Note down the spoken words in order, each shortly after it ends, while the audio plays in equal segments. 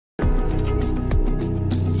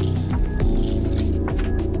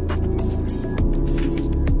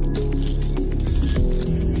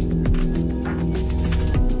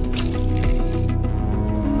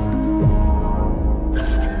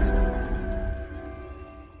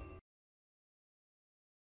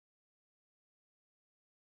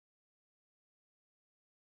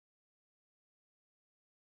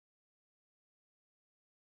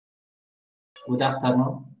Good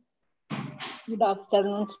afternoon. Good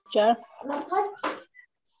afternoon, teacher.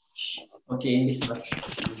 Okay, in this batch.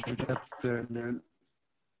 Good afternoon.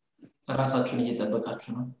 ራሳችሁን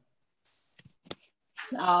እየጠበቃችሁ ነው?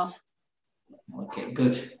 Okay,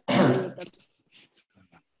 good.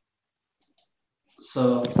 So,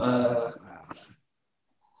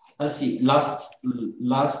 let's see,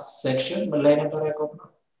 last section, ምን ላይ ነበር ያቆምነው?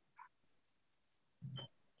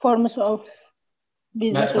 Forms of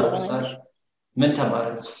business ያስታውሳል? ምን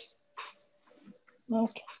ተማርን እስቲ?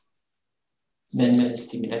 Okay. ምን እስቲ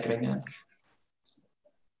የሚነግረኛል?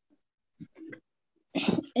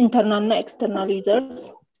 Internal and external users.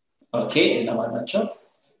 Okay, እነማን ናቸው?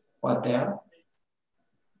 What they are?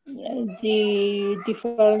 The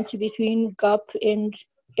difference between GAP and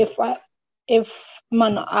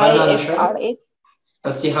IFRS.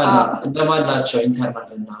 እስቲ ሀና እነማን ናቸው internal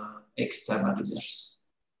እና external users?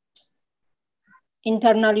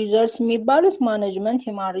 Internal users የሚባሉት ማኔጅመንት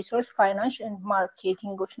human resource finance and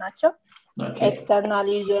marketingዎች ናቸው. External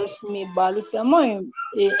users የሚባሉት ደግሞ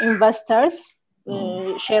investors,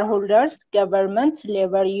 shareholders, government,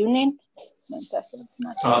 labor union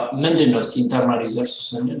ምንድነው internal users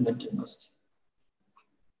ስንል ምንድነው እስቲ?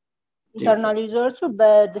 Internal users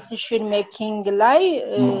በዲሲዥን ሜኪንግ ላይ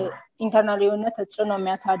internal የሆነ ተጽዕኖ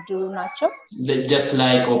የሚያሳድሩ ናቸው. Just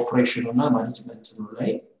like operation እና management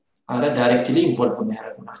ላይ አረ directly involved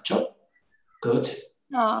የሚያደርጉ ናቸው. Good.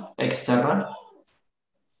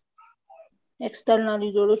 External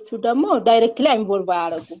users ደግሞ directly involved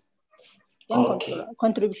አያደርጉም.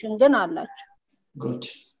 Contribution ግን አላቸው. Good.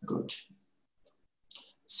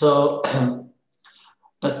 So,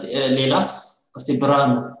 ሌላስ እስቲ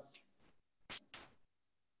ብርሃኑ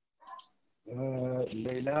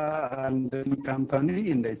ሌላ አንድን ካምፓኒ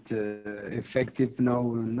እንዴት ኢፌክቲቭ ነው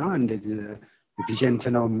እና እንዴት ኤፊሺየንት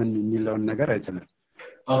ነው ምን የሚለውን ነገር አይተናል።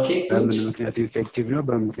 ኦኬ በምን ምክንያት ኢፌክቲቭ ነው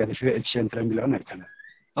በምን ምክንያት ኤፊሺየንት ነው የሚለውን አይተናል።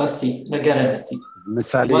 እስቲ ንገረን እስቲ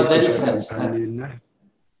ምሳሌ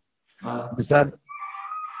ምሳሌ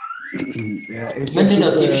ምንድነው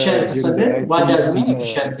efficient ስንል what does mean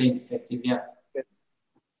efficient and effective? Yeah.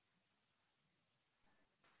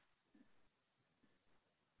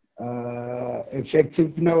 ኤፌክቲቭ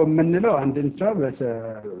ነው የምንለው አንድን ስራ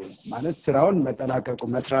ማለት ስራውን መጠናቀቁ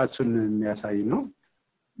መስራቱን የሚያሳይ ነው።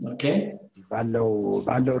 ኦኬ ባለው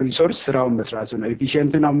ሪሶርስ ስራውን መስራቱ ነው።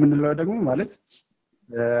 ኤፊሺየንት ነው የምንለው ደግሞ ማለት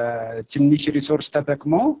ትንሽ ሪሶርስ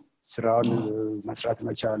ተጠቅሞ ስራውን መስራት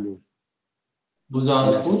መቻሉ ብዙ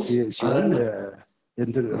አውትፑት ሲሆን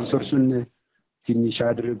ሪሶርሱን ትንሽ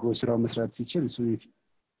አድርጎ ስራው መስራት ሲችል እሱ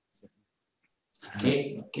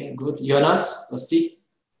ኦኬ ጉድ ዮናስ እስቲ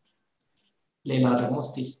ሌላ ደግሞ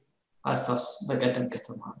እስቲ አስታውስ በቀደም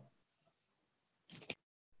ከተማ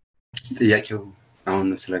ጥያቄው አሁን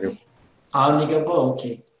ስለገባ አሁን ይገባው ኦኬ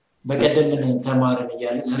በቀደም ምን ተማርን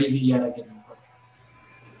ይያለ ሪቪው ያደረግን ነበር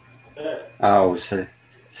አው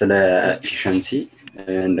ስለ ኤፊሺየንሲ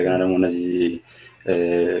እንደገና ደግሞ እነዚህ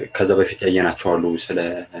ከዛ በፊት ያየናቸው አሉ ስለ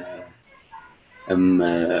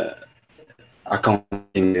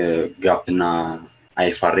አካውንቲንግ ጋፕ እና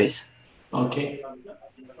አይኤፍአርኤስ ኦኬ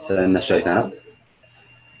ስለነሱ አይተናል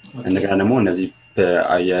እንደገና ደግሞ እነዚህ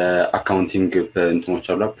የአካውንቲንግ እንትኖች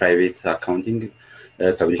አሉ ፕራይቬት አካውንቲንግ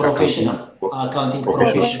ፐብሊክ ፕሮፌሽናል አካውንቲንግ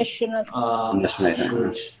ፕሮፌሽናል እነሱ አይተናል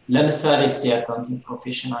ለምሳሌ እስቲ አካውንቲንግ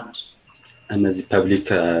ፕሮፌሽናል እነዚህ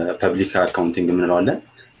ፐብሊክ አካውንቲንግ ምንለው አለ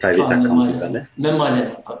ፕራይቬት አካውንቲንግ አለ ምን ማለት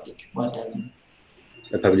ነው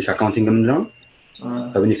ፐብሊክ አካውንቲንግ ምንለው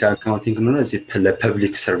ፐብሊክ አካውንቲንግ ምንለው እዚህ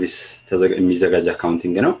ለፐብሊክ ሰርቪስ የሚዘጋጅ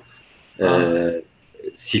አካውንቲንግ ነው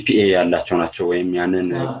ሲፒኤ ያላቸው ናቸው ወይም ያንን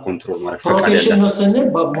ኮንትሮል ማድረግ ፕሮፌሽን ነው ስንል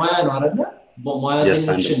በሙያ ነው አይደል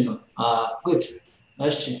ሙያተኞችን ነው ጉድ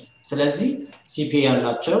እሺ ስለዚህ ሲፒኤ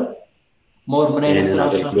ያላቸው ሞር ምን አይነት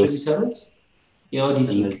ስራዎች ናቸው የሚሰሩት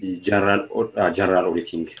የኦዲቲንግ ጀነራል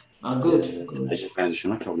ኦዲቲንግ ጉድ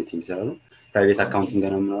ኦርጋናይዜሽኖች ኦዲቲንግ ይሰራሉ ፕራይቬት አካውንቲንግ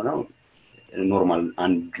ነው ምንለው ኖርማል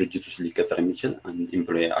አንድ ድርጅት ውስጥ ሊቀጠር የሚችል አንድ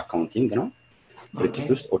ኤምፕሎይ አካውንቲንግ ነው ድርጅት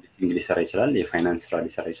ውስጥ ኦዲቲንግ ሊሰራ ይችላል የፋይናንስ ስራ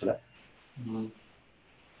ሊሰራ ይችላል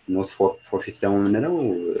not for profit ደግሞ ምንለው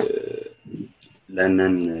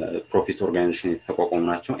ለነን ፕሮፊት ኦርጋናይዜሽን የተቋቋሙ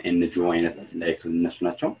ናቸው ኤንጂኦ አይነት ላይክ እነሱ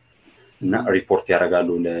ናቸው እና ሪፖርት ያደርጋሉ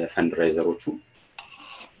ለፈንድራይዘሮቹ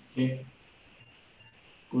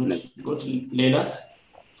ጉድ ሌላስ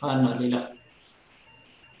አና ሌላ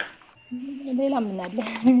ምን አለ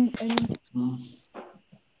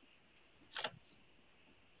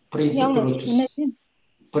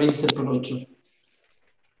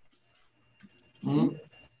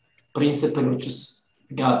ፕሪንሲፕሎቹስ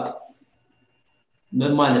ጋፕ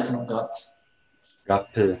ምን ማለት ነው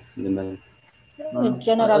ጋፕ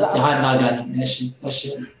ጀነራል ሃና ጋር እሺ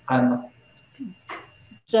ሃና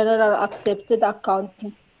general accepted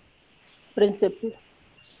accounting principle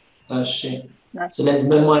እሺ ስለዚህ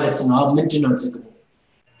ምን ማለት ነው ምንድነው ጥቅሙ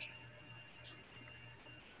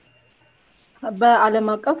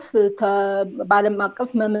በዓለም አቀፍ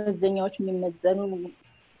መመዘኛዎች የሚመዘኑ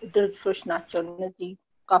ድርጅቶች ናቸው እነዚህ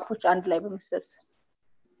ጋፖች አንድ ላይ በመሰብሰብ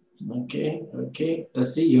ኦኬ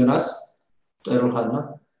እሺ ዮናስ ጥሩሃልና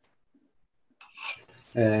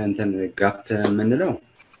እንትን ጋፕ ምንለው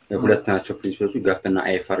ሁለት ናቸው ፕሪንሲፕሎቹ ጋፕ እና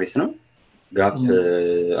አይኤፍአርኤስ ነው ጋፕ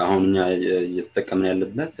አሁን እኛ እየተጠቀምን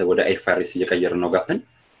ያለበት ወደ አይኤፍአርኤስ እየቀየርን ነው ጋፕን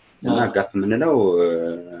እና ጋፕ ምንለው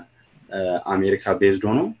አሜሪካ ቤዝድ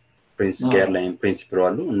ሆኖ ጋይድላይን ፕሪንሲፕል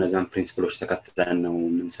አሉ እነዛን ፕሪንሲፕሎች ተከትለን ነው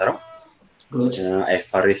የምንሰራው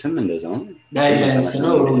አይኤፍአርኤስም እንደዛው ነው ጋይድላይንስ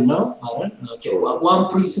ነው ሩል ነው አይደል ኦኬ ዋን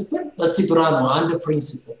ፕሪንሲፕል እስቲ ብራኖ አንድ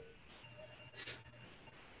ፕሪንሲፕል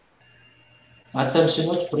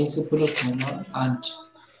assumptions principles and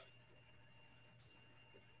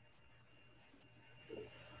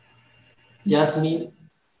Jasmine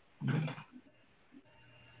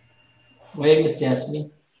where is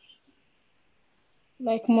Jasmine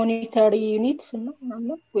like monetary units no I'm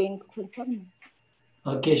not going concern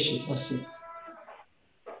okay yes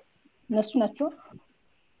nacho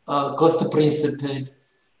cost principle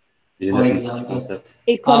business for example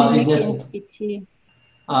economic business entity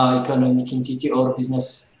economic entity or business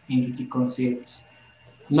entity concepts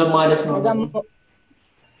ምን ማለት ነው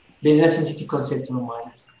business entity concept ነው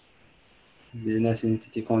ማለት business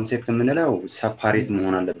entity concept ምንለው separate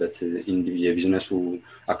መሆን አለበት የቢዝነሱ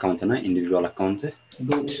አካውንት እና ኢንዲቪጁዋል አካውንት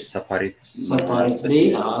good separately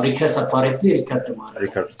record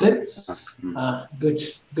ማለት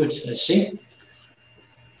good እሺ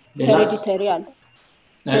hereditary አለ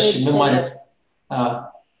እሺ ምን ማለት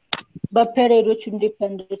በፔሪዮዶች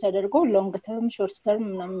ኢንዲፔንደንት ተደርጎ ሎንግ ተርም ሾርት ተርም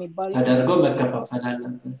ምናምን የሚባሉ ተደርጎ መከፋፈል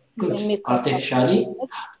አለበት good artificially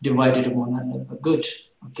divided መሆን አለበት good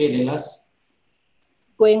okay ሌላስ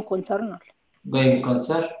going concern አለ going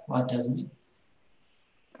concern what does mean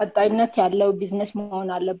ቀጣይነት ያለው ቢዝነስ መሆን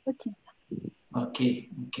አለበት okay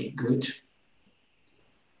good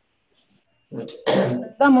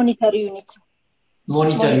monetary unit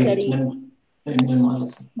ምን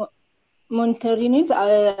ማለት ነው monetary unit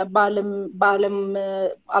በዓለም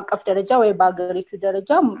አቀፍ ደረጃ ወይ በአገሪቱ ደረጃ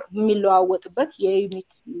የሚለዋወጥበት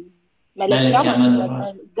የዩኒት መለኪያ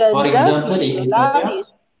for example in Ethiopia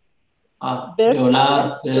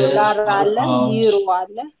ዶላር አለ ዩሮ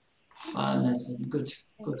አለ good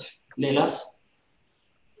ሌላስ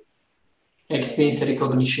expense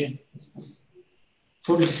recognition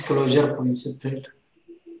full disclosure principle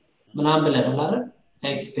ምናምን ብለን አይደል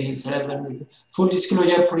expense revenue full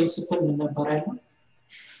disclosure principle ምን ነበር አይደል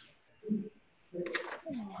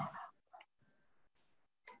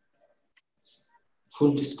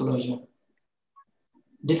full disclosure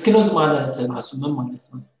disclose ማለት ራሱ ምን ማለት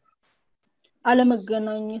ነው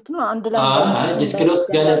አለመገናኘት ነው አንድ ላይ disclose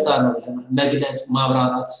ገለጻ ነው መግለጽ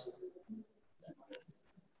ማብራራት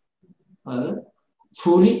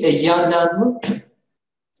fully እያንዳንዱ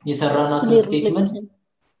የሰራናትን ስቴትመንት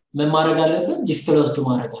ምን ማድረግ አለበት ዲስክሎዝድ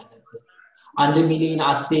ማድረግ አለበት 1 ሚሊዮን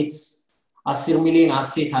አሴት 10 ሚሊዮን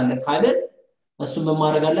አሴት አለ ካለ እሱ ምን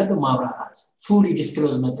ማድረግ አለበት ማብራራት ፉሊ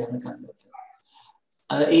ዲስክሎዝ መደረግ አለበት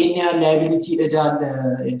ይሄን ያለ ላያቢሊቲ እዳ አለ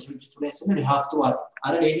ድርጅቱ ላይ ስለሆነ you have to what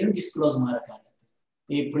አይደል ይሄን ዲስክሎዝ ማድረግ አለበት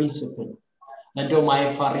ይሄ ፕሪንሲፕል እንደውም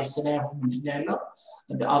አይኤፍአርኤስ ላይ አሁን ምንድን ያለው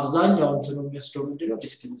እንደ አብዛኛው እንትኑ የሚወስደው ምንድነው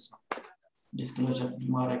ዲስክሎዝ ነው ዲስክሎዥር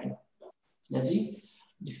ማድረግ ነው ስለዚህ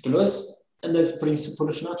ዲስክሎዝ እነዚህ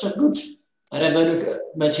ፕሪንሲፕሎች ናቸው good revenue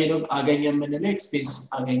መቼ ነው አገኘ የምንለው ኤክስፔንስ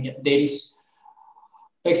አገኘ there is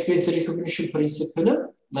expense recognition principle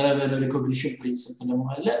revenue recognition principle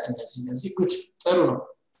አለ እነዚህ good ጥሩ ነው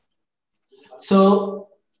so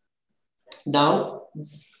now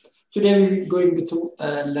today we are going to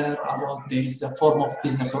learn about there is the form of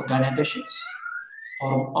business organizations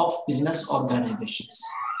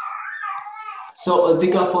so the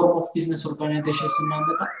form of business organizations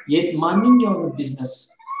እናመጣ የት ማንኛውንም ቢዝነስ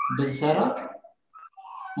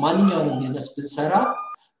ብንሰራ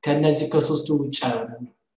ከነዚህ ከሶስቱ ውጭ አይሆንም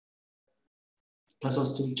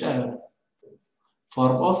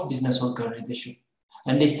form of business organization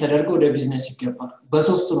እንዴት ተደርጎ ወደ ቢዝነስ ይገባል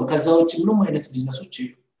በሶስቱ ነው ከዛ ውጭ ምንም አይነት ቢዝነሶች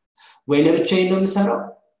የሉ ወይ ለብቻዬ ነው የምሰራው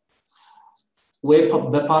ወይ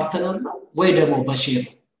በፓርትነር ነው ወይ ደግሞ በሼር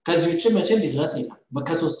ከዚህ ውጭ መቼም ቢዝነስ የለም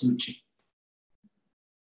በከሶስቱ ውጭ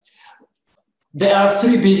There are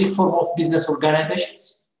three basic forms of business organizations.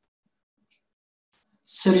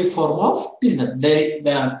 There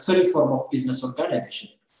are three forms of business organization.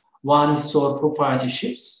 One is sole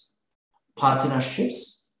proprietorships, partnerships,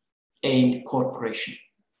 and corporation.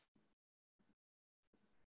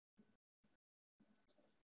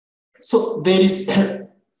 So there is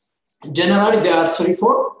generally there are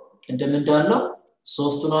 3-4 ቅድም እንዳልነው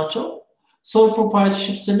ሶስቱ ናቸው sole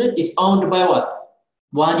proprietorship ስንል is owned by what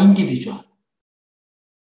one individual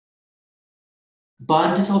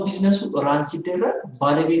በአንድ ሰው ቢዝነሱ ራን ሲደረግ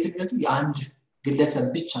ባለቤትነቱ የአንድ ግለሰብ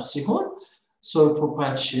ብቻ ሲሆን sole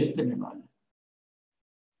proprietorship እንላለን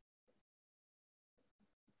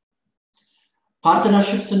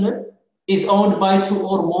partnership ስንል is owned by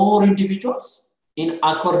 2 or more individuals in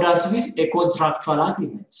accordance with a contractual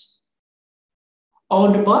agreement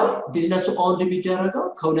owned by business owned የሚደረገው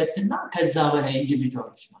ከሁለትና ከዛ በላይ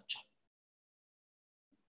ኢንዲቪጁዋሎች ናቸው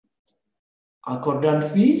accordant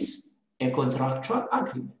with a contractual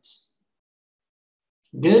agreement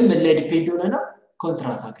ግን ምን ላይ ዲፔንድ ሆነና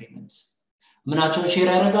contract agreement ምናቸውን ሼር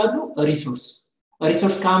ያደርጋሉ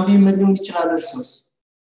ሪሶርስ ካን ቢ ምን ሊሆን ይችላል ሪሶርስ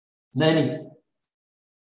money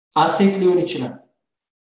asset ሊሆን ይችላል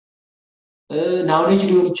knowledge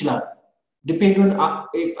ሊሆን ይችላል ዲፔንድ ኦን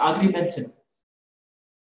አግሪመንት ነው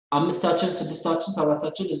አምስታችን ስድስታችን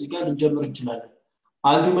ሰባታችን እዚህ ጋር ልንጀምር እንችላለን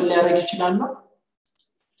አንዱ ምን ሊያደርግ ይችላል ነው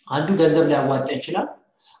አንዱ ገንዘብ ሊያዋጣ ይችላል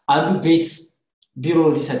አንዱ ቤት ቢሮ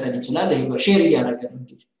ሊሰጠን ይችላል ይሄ ሼር ያደርጋል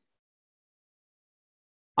እንግዲህ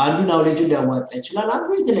አንዱ knowledge ሊያዋጣ ይችላል አንዱ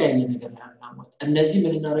የተለያየ ነገር ያናወጥ እነዚህ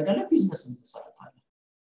ምን እናደርጋለን ቢዝነስ እንሰራለን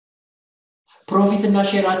ፕሮፊት እና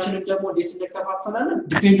ሼራችንን ደግሞ እንዴት እንከፋፈላለን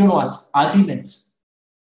ዲፔንድ ኦን ዋት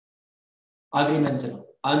አግሪመንት ነው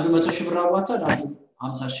አንዱ 100 ሺህ ብር አዋጣል አንዱ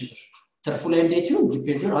 50 ሺህ ብር ትርፉ ላይ እንዴት ይሁን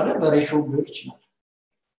ዲፔንድ ኦን አለ በሬሾ ሊሆን ይችላል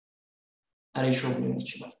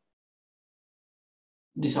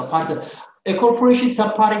this are part of a corporation is a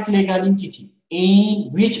separate legal entity in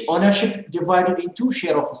which ownership divided into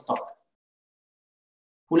share of stock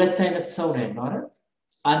ሁለት አይነት ሰው ነው ያለው አይደል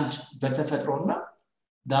አንድ በተፈጥሮና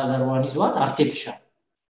the other one is what artificial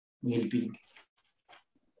well-being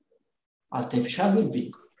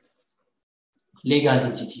legal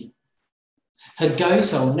entity ህጋዊ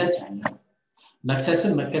ሰውነት ያለው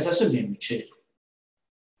መከሰስም የሚችል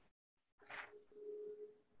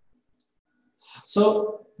so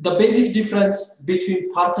the basic difference between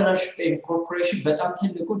partnership and corporation በጣም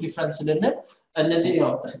ትልቁ ዲፈረንስ ለነን እነዚህ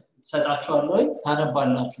ነው ሰጣቸዋለሁ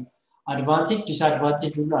ታነባላችሁ advantage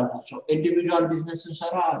disadvantage ሁሉ አላቸው individual business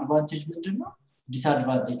እንሰራ advantage ምንድነው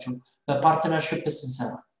disadvantage በፓርትነርሺፕ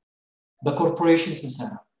ስንሰራ በኮርፖሬሽን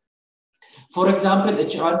ስንሰራ for example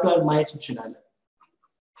እቺ አንዷን ማየት እንችላለን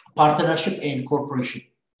partnership and corporation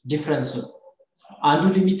difference አንዱ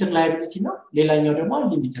limited liability ነው ሌላኛው ደግሞ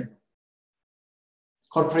unlimited ነው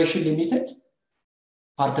corporation limited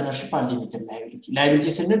partnership unlimited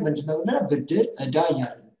liability ስንል ምንድነው ብድር እዳ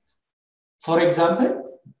ያለ for example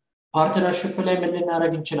partnership ላይ ምን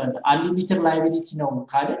ልናደርግ እንችላለን unlimited liability ነው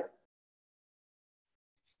ካለ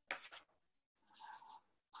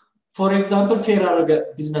for example ፌል አረገ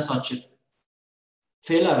ቢዝነሳችን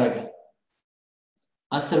ፌል አረገ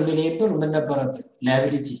 10 ሚሊዮን ብር ምን ነበረበት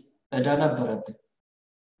liability እዳ ነበረበት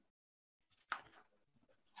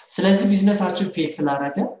ስለዚህ ቢዝነሳችን ፌል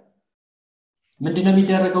ስላረገ ምንድነው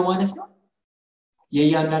የሚደረገው ማለት ነው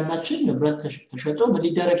የያንዳንዳችን ንብረት ተሸጦ ምን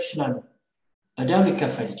ሊደረግ ይችላል እዳው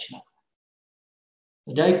ሊከፈል ይችላል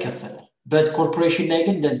እዳው ይከፈላል በኮርፖሬሽን ላይ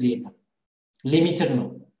ግን እንደዚህ የለም ሊሚትድ ነው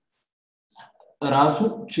ራሱ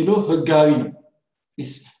ችሎ ህጋዊ ነው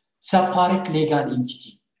is separate legal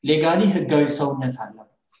entity legally ህጋዊ ሰውነት አለው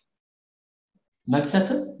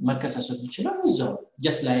መከሰስም ይችላል እዛው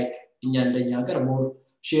just like እኛ እንደኛ ሀገር ሞር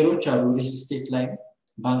ሼሮች አሉ ሪል ስቴት ላይ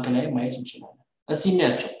ባንክ ላይ ማየት እንችላለን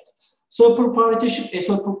እስኪናያቸው sole proprietorship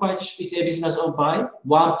is a business owned by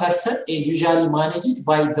one person and usually managed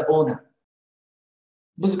by the owner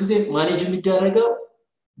ብዙ ጊዜ ማኔጅ የሚደረገው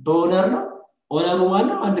በኦነር ነው ኦነሩ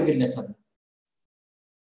ማለት አንድ ግለሰብ ነው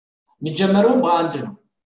የሚጀመረው በአንድ ነው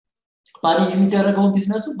ማኔጅ የሚደረገው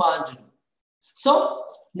ቢዝነሱ በአንድ ነው so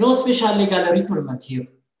no special legal requirement here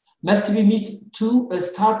must be met to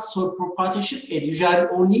start sole proprietorship and usually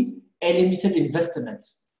only a limited investment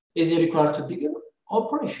is required to begin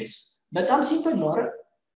operations በጣም ሲምፕል ነው አይደል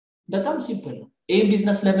በጣም ሲምፕል ነው ይሄ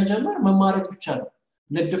ቢዝነስ ለመጀመር መማረጥ ብቻ ነው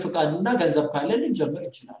ንግድ ፍቃድና ገንዘብ ካለ ልንጀምር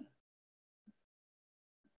እንችላለን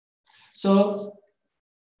so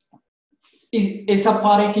is a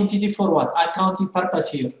separate entity for what accounting purpose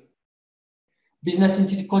here business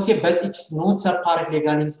entity concept but it's not separate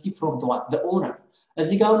legal entity from the owner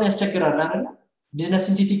እዚህ ጋር ነው ያስቸግራል አይደል business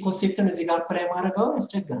entity conceptን እዚህ ጋር አፕላይ ማድረጋው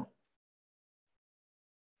ያስቸግራል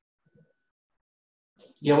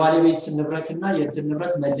የባለቤት ንብረትና የእንትን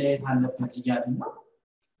ንብረት መለያየት አለበት ይያልና ነው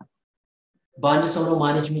በአንድ ሰው ነው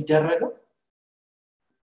ማኔጅ የሚደረገው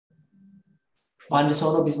በአንድ ሰው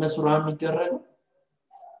ነው ቢዝነሱ ራን የሚደረገው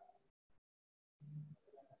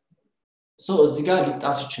so እዚህ ጋር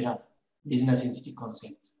ሊጣስ ይችላል ቢዝነስ ኢንቲቲ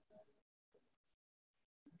ኮንሴፕት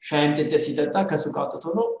ሻይም ተተ ሲጠጣ ከሱቅ አውጥቶ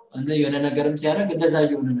ነው እንደ የሆነ ነገርም ሲያደርግ እንደዛ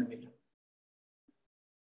ይሆነ ነው የሚለው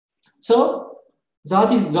so that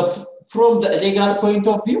is from the legal point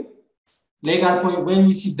of view when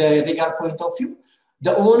we see the legal point of view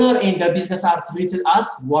the owner and the business are treated as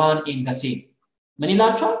one and the same ምን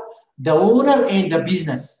ይላችኋል the owner and the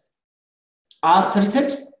business are treated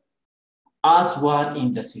as one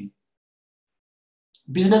and the same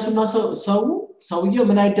ቢዝነሱና ሰውየው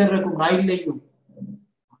ምን አይደረጉም አይለዩም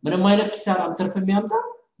ምንም አይነት ኪሳራም ትርፍ የሚያምጣ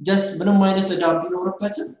just ምንም አይነት ዕዳ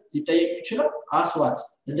ቢኖርበትም ሊጠየቅ ይችላል አስዋት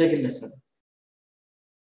እንደግለሰብ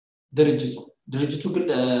ድርጅቱ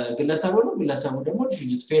ግለሰቡ ነው ግለሰቡ ደግሞ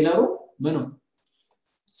ድርጅት ፌለሩ ምኑ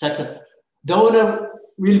success the owner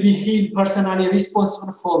will be held personally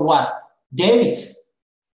responsible for what debit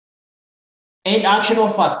and action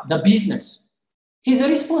of what the business he's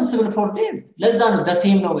responsible for debit ለዛ ነው the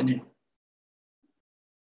same ነው እንዴ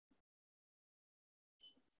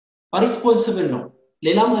responsible ነው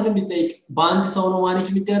ሌላ ማንም ቢጠይቅ በአንድ ሰው ነው ማኔጅ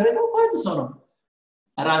የሚደረገው በአንድ ሰው ነው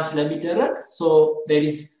ራን ስለሚደረግ so there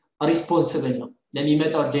is responsible ነው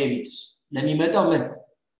ለሚመጣው ዴቢት ለሚመጣው ምን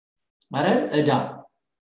ማለት ዕዳ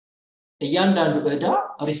እያንዳንዱ ዕዳ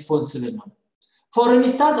responsible ነው for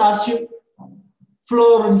instance assume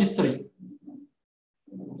floor industry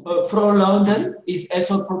floor laundry is a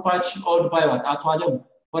sole proprietorship owned by what አቶ አለም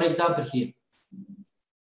for example here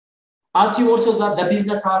assume also that the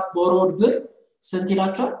business has borrowed ብር ስንት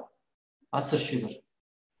ይላችኋል 10,000 ብር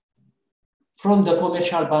from the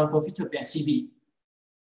commercial bank of Ethiopia CB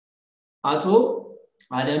አቶ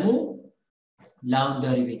አለሙ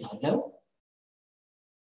ላውንደሪ ቤት አለው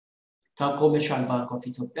ከኮመርሻል ባንክ ኦፍ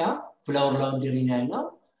ኢትዮጵያ ፍላወር ላውንደሪ ነው ያለው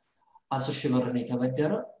 10,000 ብር ነው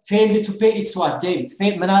የተበደረ failed to pay its what debit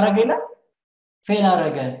ምን አረገ ይላል ፌል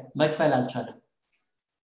አረገ መክፈል አልቻለም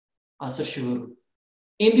 10,000 ብር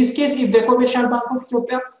in this case if the commercial bank of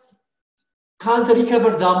Ethiopia can't recover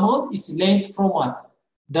the amount is lent from what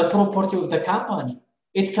the property of the company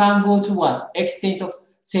it can go to what extent of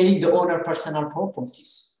selling the owner personal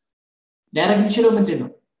properties ዳይሬክት የሚችለው ምንድነው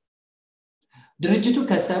ድርጅቱ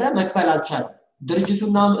ከሰረ መክፈል አልቻለም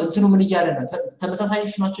ድርጅቱና እንትኑ ምን ይያለ ነው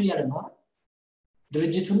ተመሳሳይሽ ናቸው ይያለ ነው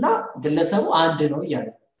ድርጅቱና ግለሰቡ አንድ ነው ይያለ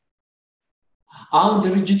አሁን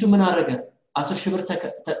ድርጅቱ ምን አረገ 10,000 ብር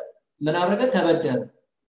ምን አረገ ተበደረ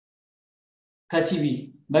ከሲቢ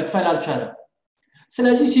መክፈል አልቻለም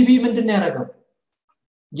ስለዚህ ሲቢ ምንድነው ያደረገው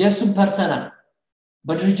የሱም ፐርሰናል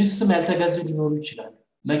በድርጅቱ ስም ያልተገዙ ሊኖሩ ይችላሉ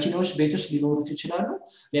መኪኖች ቤቶች ሊኖሩት ይችላሉ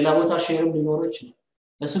ሌላ ቦታ ሼርም ሊኖር ይችላል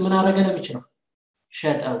እሱ ምን አረገ ነው የሚችለው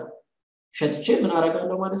ሸጥቼ ምን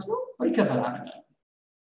አረጋለሁ ማለት ነው ሪከቨር አረጋለሁ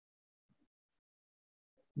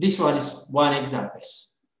this one is one example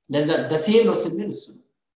ለዛ the same ነው ስንል እሱ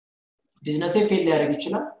ቢዝነስ ፌል ሊያደርግ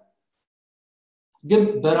ይችላል ግን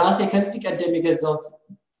በራሴ ከዚህ ቀደም የገዛው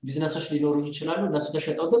ቢዝነሶች ሊኖሩ ይችላሉ እነሱ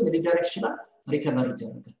ተሸጠው ግን ሊደረግ ይችላል ሪከቨር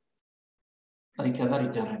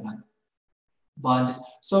ይደረጋል bond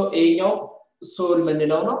so ይሄኛው ሶል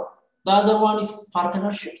ምንለው ነው the other one is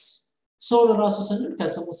partnerships ሶል ራሱ ስንል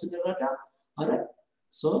ከስሙ ስንረዳ አይደል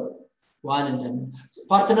so one and then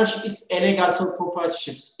partnership is a legal sole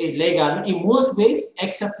proprietorships a legal in most ways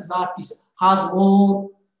except that it has more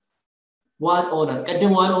one owner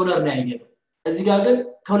ቀደም one owner ነው ያየነው እዚህ ጋር ግን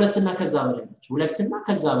ከሁለትና ከዛ በላይ ነው ሁለትና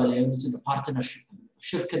ከዛ በላይ የሆኑት ፓርትነርሺፕ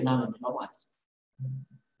ሽርክና ምንለው ማለት ነው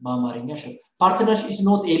በአማርኛ partnership is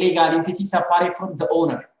not a legal entity separate from the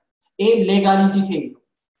owner a legal entity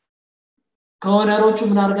ከኦነሮቹ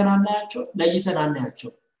ምን አድርገን አናያቸው ለይተን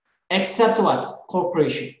አናያቸው except what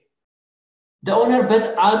corporation the owner but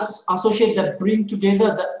associate that bring together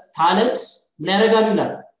the talents ምን ያደርጋሉ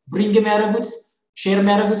ይላል bring የሚያደርጉት ሼር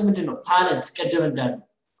የሚያደርጉት ምንድነው talent ቀደም እንዳለ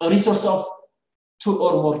a resource of two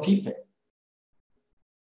or more people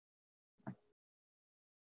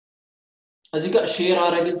እዚህ ጋር ሼር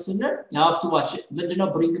አረግን ስንል ያፍቱ ዋች ምንድነው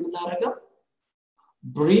bring የምናደርገው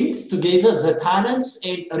brings together the talents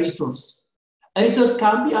and resource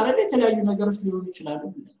can be አረለ የተለያዩ ነገሮች ሊሆኑ ይችላሉ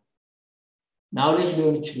knowledge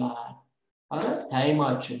ሊሆን ይችላል አረ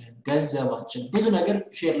ታይማችን ገንዘባችን ብዙ ነገር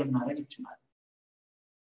ሼር ልናደርግ ይችላል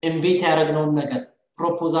ኢንቪት ያደረግነውን ነገር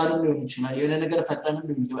ፕሮፖዛልም ሊሆን ይችላል የሆነ ነገር ፈጥረንም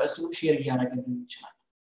ሊሆን ይችላል እሱንም ሼር ያደረግን ይችላል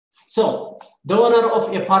so the owner of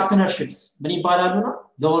a partnerships ምን ይባላሉ ነው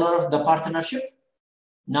the owner of the partnership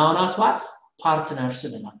known as what partners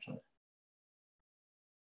ናቸው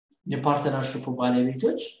የፓርትነርሺፑ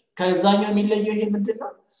ባለቤቶች ከዛኛው የሚለየው ይሄ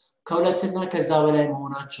ምንድነው ከሁለትና ከዛ በላይ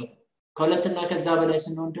መሆናቸው ከሁለትና ከዛ በላይ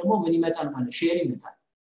ስንሆን ደግሞ ምን ይመጣል ማለት ሼር ይመጣል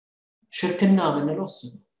ሽርክና ምንለው እሱ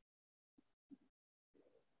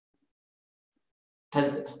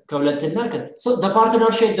ከሁለትና so the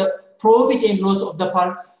profit and loss of the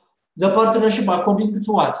partnership according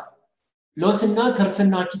to what loss እና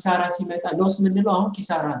ትርፍና ኪሳራ ሲመጣ loss ምንለው አሁን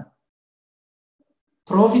ኪሳራ ነው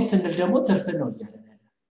profit ስንል ደግሞ ትርፍ ነው ይያለን ያለ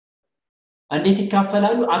እንዴት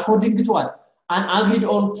ይካፈላሉ according to what an agreed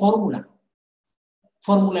on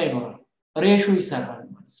formula ይኖራል ratio ይሰራል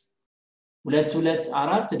ማለት ነው 2 2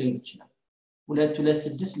 4 ሊሆን ይችላል 2 2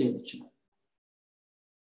 6 ሊሆን ይችላል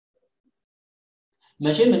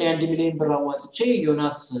መቼም እኔ 1 ሚሊዮን ብር አዋጥቼ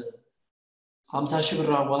ዮናስ 50 ሺህ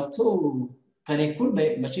ብር አዋጥቶ ከኔኩል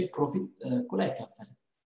መቼም ፕሮፊት ኩል አይካፈልም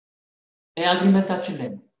አግሪመንታችን ላይ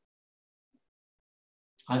ነው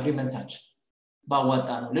አግሪመንታችን ባዋጣ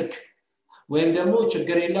ነው ልክ ወይም ደግሞ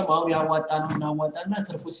ችግር የለም አሁን ያዋጣና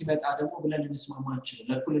ትርፉ ሲመጣ ደግሞ ብለን እንስማማችን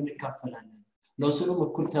ለኩል እንካፈላለን ለሱንም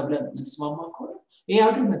እኩል ተብለን እንስማማ ከሆነ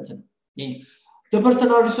አግሪመንት ነው the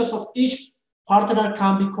personal resource of each partner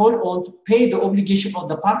can be called on to pay the obligation of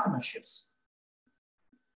the partnerships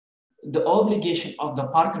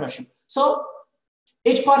so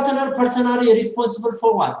each partner personally responsible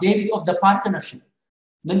for what debit of the partnership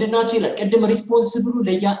ምንድነው ይላል ቀደም responsible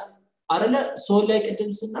ለያ አይደለ ሶ ላይ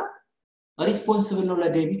ቀደም ስና responsible ነው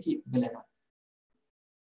ለዴቢት ብለናል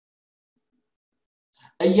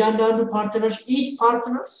እያንዳንዱ partners each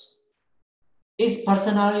partners is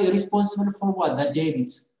personally responsible for what the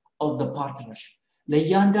debit of the partnership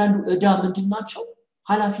ለያንዳንዱ እዳ ምንድናቸው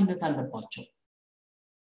ኃላፊነት አለባቸው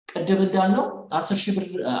ቀደም እንዳልነው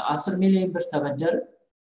 10 ሚሊዮን ብር ተበደረ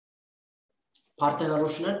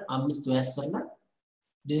ፓርትነሮች ነን 5 ወይ 10 ነን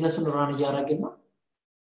ቢዝነሱን ራን ያያረግና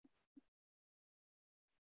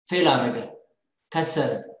ፌል አረገ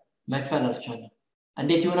ከሰረ መክፈል አልቻለም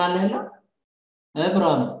እንዴት ይሆናል አይደል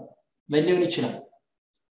ብራኑ ሊሆን ይችላል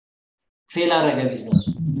ፌል አረገ ቢዝነሱ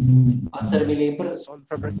 10 ሚሊዮን ብር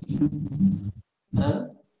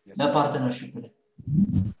በፓርትነርሺፕ ላይ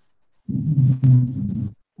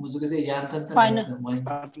ብዙ ጊዜ ያንተን ተነሰማይ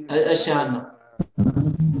እሺ አና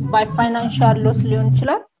ባይ ፋይናንሻል ሎስ ሊሆን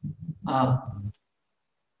ይችላል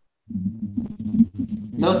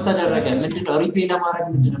ሎስ ተደረገ ምንድነው ሪፔይ ለማድረግ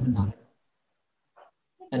ምንድነው የምናደርገው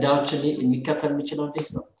እዳዎችን የሚከፈል የሚችለው እንዴት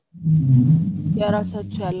ነው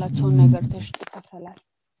የራሳቸው ያላቸው ነገር ተሽጥ ይከፈላል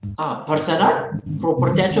ፐርሰናል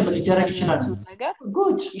ፕሮፐርቲያቸው ምን ሊደረግ ይችላል ነገር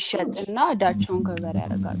ጉድ ይሸጥና እዳቸውን ከቨር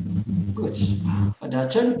ያደርጋሉ ጉድ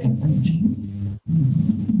እዳቸውን ይከፈላል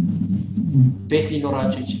ቤት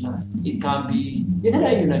ሊኖራቸው ይችላል ኢካምቢ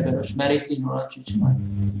የተለያዩ ነገሮች መሬት ሊኖራቸው ይችላል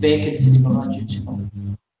ቬሂክልስ ሊኖራቸው ይችላል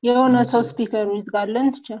የሆነ ሰው ስፒከር ይዝጋለን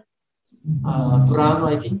ትችል ብራኑ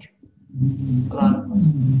አይ ቲንክ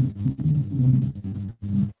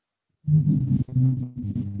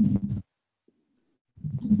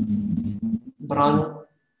ብራኑ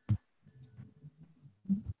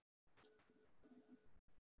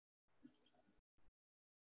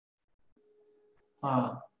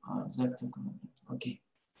exactly okay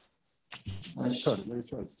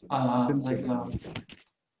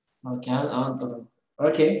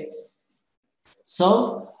okay so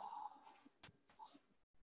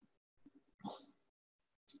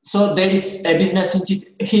there is a business entity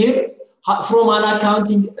here from an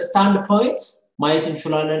accounting standpoint ማየት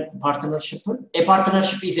እንችላለን partnership a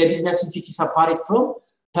partnership is a business entity separate from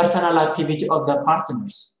personal activity of the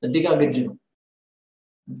partners እዚጋ ግድ ነው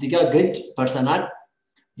እዚጋ ግድ personal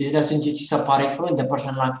business entity separate from the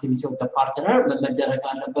personal activity of the partner መደረግ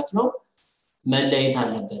አለበት ነው መለየት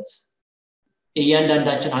አለበት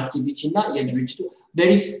እያንዳንዳችን አክቲቪቲ እና የድርጅቱ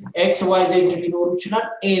there is xyz ሊኖር ይችላል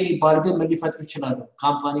a የሚባል ግን ምን ሊፈጥሩ ይችላል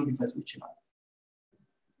ካምፓኒ ሊፈጥሩ ይችላል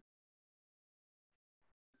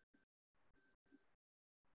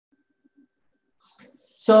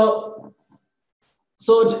so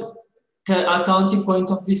accounting point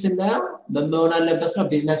of view እና መመሆን አለበት ነው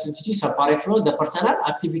business entity separate from the personal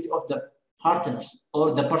activity of the partners or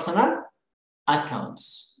the personal accounts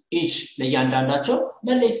each ለያንዳንዳቸው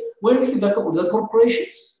መለየት when we the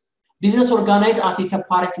corporations business organized as a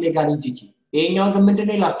separate legal entity ይሄኛው ግን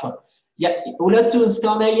ምንድነው ይላቸዋል ሁለቱ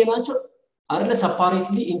እስካሁን ያየናቸው አይደለ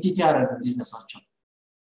separately entity ያደርጉ ቢዝነሳቸው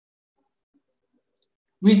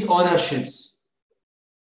with ownerships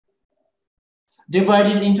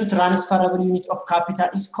divided into transferable unit of capital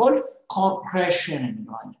is called corporation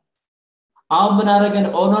እንለዋለን አሁን ምን አደረገን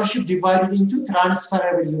ownership divided into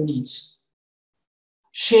transferable units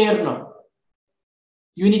share ነው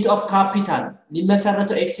unit of capital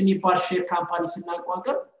ሊመሰረተው x የሚባል share company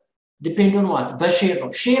ስናቋቁም depend on what በሼር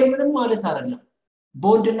ነው ሼር ምንም ማለት አይደለም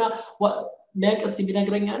ቦንድና ለቀስቲ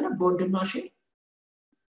ቢነግረኛና ቦንድና ሼር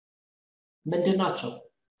ምንድናቸው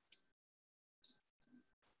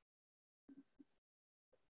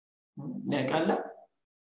ነቃላ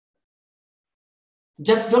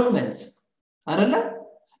just document አይደለ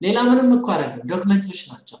ሌላ ምንም እኮ አይደለም ዶክመንቶች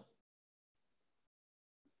ናቸው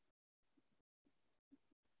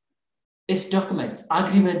is document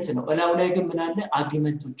agreement ነው እላው ላይ ግን ምን አለ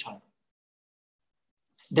አግሪመንቶች አሉ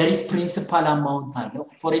there is principal amount አለው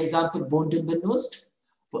for example ቦንድን ብንወስድ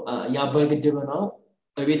ያባይ ግድብ ነው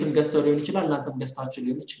በቤትም ገዝተው ሊሆን ይችላል እናንተም ገዝታችሁ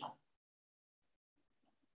ሊሆን ይችላል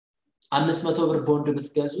 500 ብር ቦንድ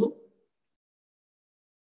ብትገዙ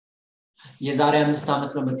የዛሬ 5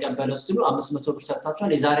 አመት ነው መቀበለው ስትሉ 500 ብር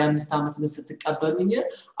ሰጣችኋል የዛሬ 5 አመት ነው ስትቀበሉኝ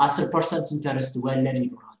 10% ኢንተረስት ወለድ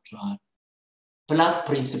ይኖራችኋል plus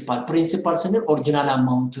principal ስንል ኦሪጂናል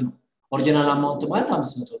አማውንት ነው ኦሪጂናል አማውንት ማለት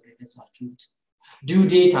 500 ብር ገዛችሁት due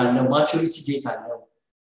date አለው maturity date አለው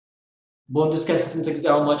ቦንድ እስከ ስንት ጊዜ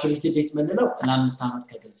አሁን maturity date ምንለው ለ5 አመት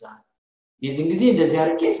ከገዛ የዚህን ጊዜ እንደዚህ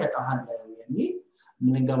አርቄ ሰጣሃለሁ የሚል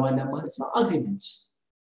ምን እንገባለን ማለት ነው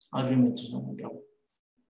አግሪመንት ነው ማለት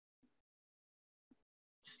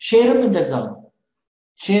ሼርም እንደዛው ነው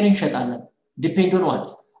ሼር እንሸጣለን ዲፔንድ ኦን ዋት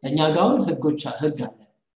እኛ ጋር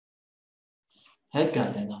ህግ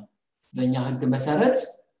አለና በእኛ ህግ መሰረት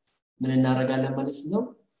ምን እናደርጋለን ማለት ነው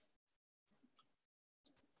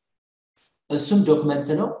እሱም ዶክመንት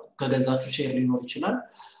ነው ከገዛችሁ ሼር ሊኖር ይችላል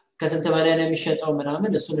ከስንት በላይ ነው የሚሸጠው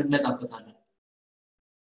ምናምን እሱን እንመጣበታለን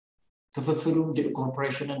ክፍፍሉ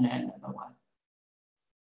ኮርፖሬሽን እና ያለበት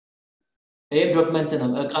ይሄ ዶክመንት ነው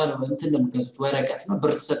እቃ ነው እንትን ነው የምትገዙት ወረቀት ነው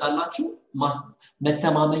ብር ትሰጣላችሁ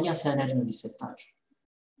መተማመኛ ሰነድ ነው የሚሰጣችሁ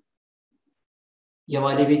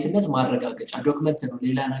የባለቤትነት ማረጋገጫ ዶክመንት ነው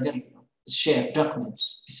ሌላ ነገር የለውም ሼር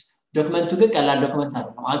ዶክመንቱ ግን ቀላል ዶክመንት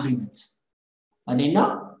አይደለም አግሪመንት እኔና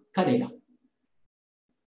ከሌላ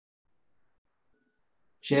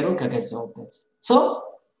ሼሩን ከገዛውበት so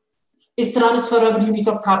is transferable unit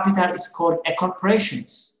of capital is called a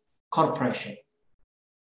corporation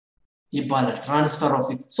ይባላል transfer of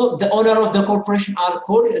it so the owner of the corporation are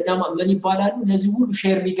called እና ምን ይባላሉ ለዚህ ሁሉ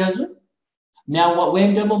ሼር የሚገዙ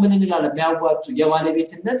ወይም ደግሞ ምን እንላለን የሚያዋጡ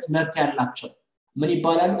የባለቤትነት መብት ያላቸው ምን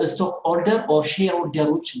ይባላሉ ስቶክ ሆልደር ኦር ሼር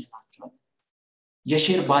ሆልደሮች እንላቸው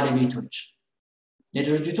የሼር ባለቤቶች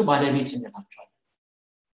የድርጅቱ ባለቤት እንላቸው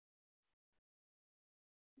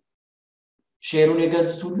ሼሩን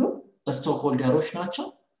የገዙት ሁሉ ስቶክ ሆልደሮች ናቸው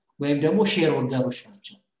ወይም ደግሞ ሼር ሆልደሮች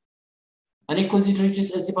ናቸው እኔ ኮዚህ ድርጅት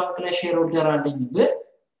እዚህ ባንክ ላይ ሼር ሆልደር አለኝ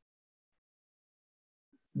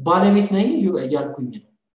ባለቤት ነኝ እያልኩኝ ነው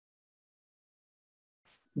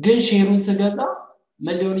ግን ሼሩን ስገዛ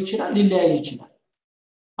ምን ሊሆን ይችላል ሊለያይ ይችላል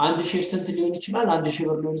አንድ ሼር ስንት ሊሆን ይችላል 1000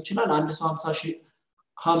 ብር ሊሆን ይችላል አንድ ሰው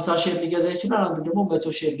 50 ሼር ሊገዛ ይችላል አንድ ደግሞ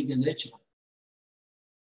 100 ሼር ሊገዛ ይችላል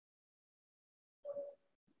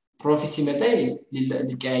ፕሮፊት ሲመጣ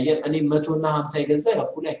ሊቀያየር እኔ 100 እና 50 ይገዛ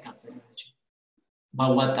ያኩል አይካፈል ይችላል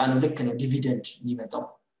ባዋጣ ነው ልክ ነው ዲቪደንድ የሚመጣው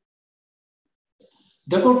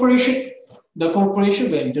the corporation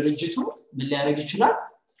ወይም ድርጅቱ ምን ሊያደርግ ይችላል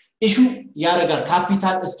issue ያረጋል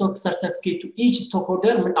capital stock certificate to each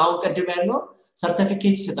stockholder ምን አሁን ቀድም ያለው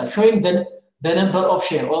certificate ይሰጣል showing the number of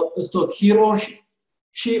share or stock he or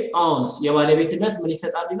she owns የባለቤትነት ምን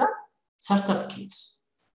ይሰጣል ይላል certificate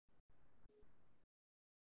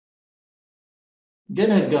ግን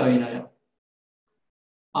ህጋዊ ነው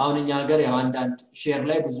አሁን እኛ ሀገር ያው አንዳንድ ሼር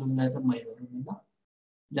ላይ ብዙነትም አይኖርምና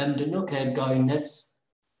ለምንድነው ከህጋዊነት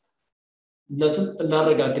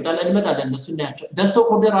እናረጋግጣለን እንመጣለን እነሱ እናያቸው the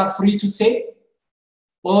stockholder are free to sell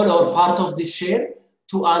all or part of this share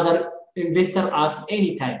to other investor at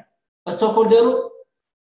any time stockholder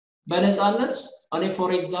በነፃነት እኔ for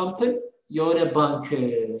example የሆነ ባንክ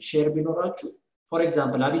ሼር ቢኖራችሁ for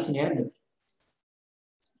example አቢሲኒያ ነበር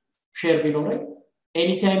ሼር ቢኖረኝ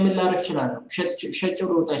any time ምን ላደርግ ይችላል ሸጭው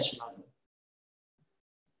ልወጣ ይችላል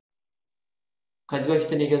ከዚህ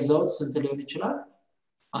በፊት እኔ ገዛሁት ስንት ሊሆን ይችላል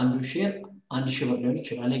አንዱ ሼር 1000 ብር ሊሆን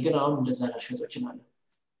ይችላል ግን አሁን እንደዛ ላሸጠው ይችላል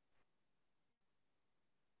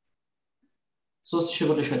 3000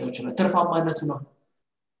 ብር ሊሸጠው ይችላል ትርፋማነቱ ነው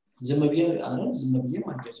ዝም ብዬ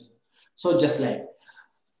ማገዝ so just like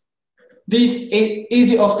this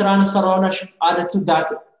easy of transfer ownership added to that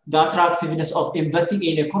the attractiveness of investing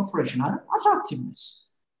in a corporation attractiveness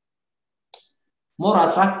more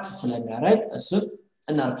attract ስለሚያደርግ እሱ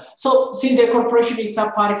እና so since a corporation is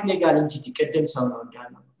separate legal entity ቀደም ሰው ነው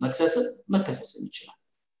እንዳለው መከሰስ ይችላል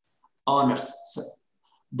owners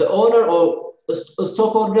the owner or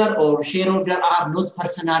stockholder or shareholder are not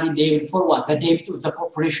personally liable for what the debt of the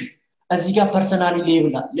corporation እዚህ ጋር personally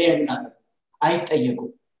liable አለ አይጠየቁም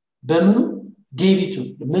በምኑ ዴቢቱ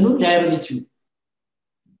ምኑ liability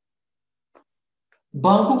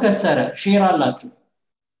ባንኩ ከሰረ ሼር አላችሁ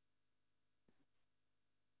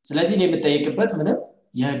ስለዚህ ነው የምትጠይቅበት ምንም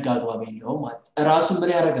የህግ አግባብ የለውም ማለት ራሱ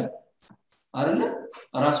ምን ያደርጋል አይደለ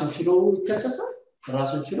ራሱን ችሎ ይከሰሳል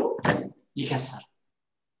ራሱን ችሎ ይከሳል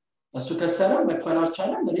እሱ ከሰራ መክፈል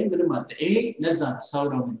አልቻለም ምንም ማለት ይሄ ለዛ ነው ሰው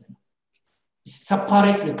ነው ምንድነው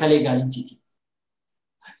ሰፓሬት ነው ከሌጋል ኢንቲቲ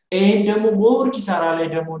ይሄ ደግሞ ሞር ኪሳራ ላይ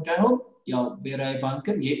ደግሞ እንዳይሆን ያው ብሔራዊ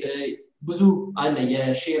ባንክም ብዙ አለ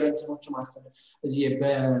የሼር እንትኖች ማስተላለፍ እዚህ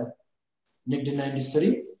በንግድና ኢንዱስትሪ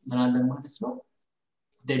ምን አለ ማለት ነው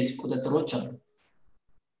ደሪስ ቁጥጥሮች አሉ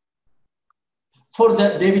for the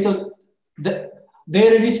debitor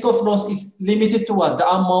their risk of loss is limited to what the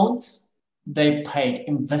amount they paid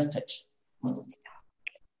invested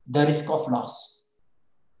the risk of loss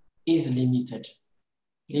is limited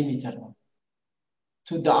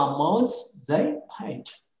to the amount they paid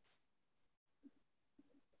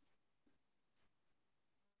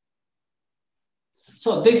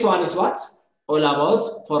so this one is what all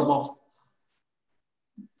about form of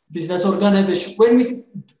business organization when we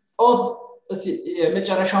of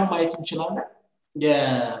መጨረሻው ማየት እንችላለን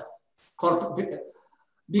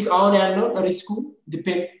ቢግ አሁን ያለው ሪስኩ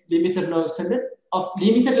ዲፔንድ ሊሚትድ ነው ስንል of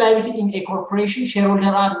limited liability in a corporation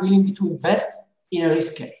shareholders are willing to invest in a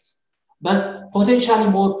risk case but potentially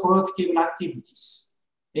more profitable activities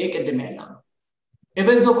ይሄ ቀደም ያለው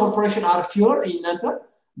even though corporations are fewer in number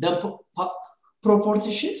the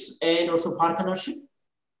proprietorships and also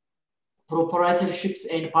proprietorships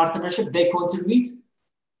and partnership they contribute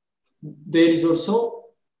there is also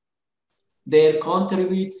there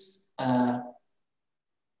contributes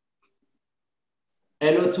a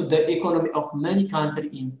lot to the economy of many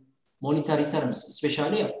countries in monetary terms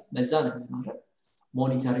especially በዛ ነው ማለት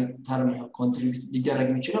monetary term contribute ሊደረግ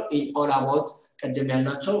የሚችለው in all about ቀደም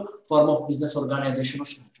ያልናቸው form of business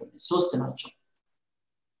organizations ናቸው ሶስት ናቸው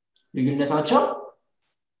ልዩነታቸው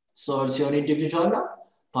ሶል ሲሆን ኢንዲቪጁዋል ነው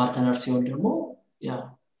ፓርትነር ሲሆን ደግሞ ያ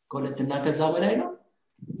ኮለትና ከዛ በላይ ነው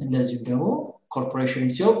እንደዚህ ደግሞ ኮርፖሬሽን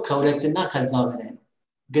ሲሆን ከሁለትና ከዛ በላይ ነው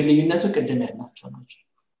ግን ልዩነቱ ቀደም ያልናቸው ናቸው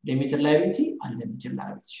ሊሚትድ ላይቢሊቲ አንሊሚትድ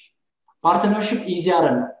ላይቢሊቲ ፓርትነርሺፕ ኢዚ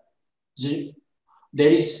አይደለም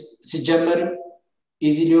there is ሲጀመር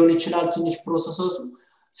ኢዚ ሊሆን ይችላል ትንሽ ፕሮሰሱ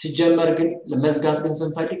ሲጀመር ግን ለመዝጋት ግን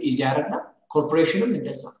ስንፈልግ ኢዚ አይደለም ኮርፖሬሽንም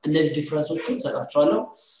እንደዛ እነዚህ ዲፈረንሶችን ሰጣቸዋለሁ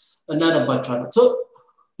እናነባቸዋለን so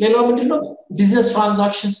ሌላው ምንድነው business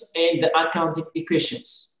transactions and the accounting equations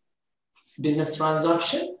business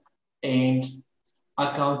transaction and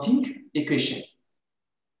accounting equation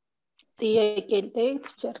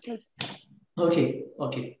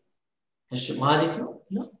okay እሺ ማለት ነው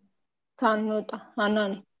ታንወጣ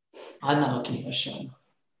አናኒ አና okay እሺ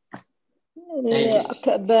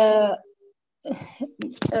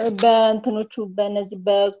በእንትኖቹ በነዚህ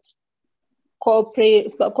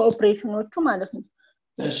በኮኦፕሬሽኖቹ ማለት ነው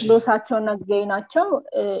ሎሳቸውና ገይናቸው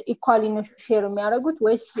ኢኳሊ ነው ሼር የሚያደርጉት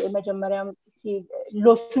ወይስ መጀመሪያም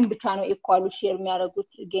ሎሱን ብቻ ነው ኢኳሊ ሼር የሚያደርጉት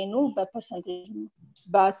ገይኑ በፐርሰንቴጅ ነው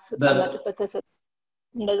ባስ በተሰጠ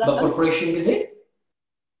እንደዛ በኮርፖሬሽን ጊዜ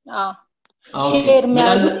ሼር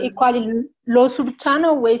የሚያደርጉት ኢኳሊ ሎሱ ብቻ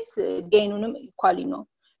ነው ወይስ ገይኑንም ኢኳሊ ነው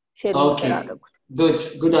ሼር የሚያደርጉት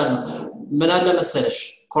good አና ምን አለ መሰለሽ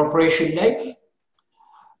ኮርፖሬሽን ላይ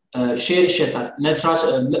ሼር ይሸጣል መስራች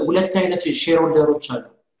ሁለት አይነት ሼር ሆልደሮች አሉ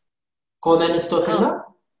ኮመን ስቶክ እና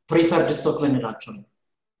ፕሪፈርድ ስቶክ ምንላቸው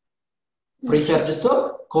ፕሪፈርድ ስቶክ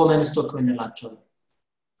ኮመን ስቶክ ምንላቸው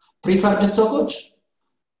ፕሪፈርድ ስቶኮች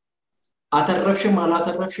አተረፍሽም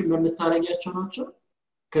አላተረፍሽም የምታረጋቸው ናቸው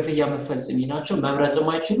ክፍያ መፈጸሚ ናቸው መምረጥም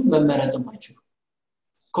አይችሉ መመረጥም አይችሉ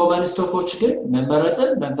ኮመን ስቶኮች ግን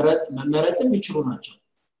መመረጥም ይችሉ ናቸው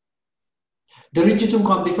ድርጅቱ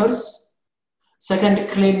እንኳን ቢፈርስ ሰከንድ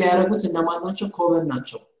ክሌም ያደርጉት እነማን ናቸው ኮመን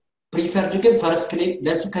ናቸው ፕሪፈርድ ግን ፈርስት ክሌም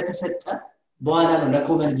ለሱ ከተሰጠ በኋላ ነው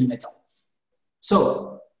ለኮመን የሚመጣው ሶ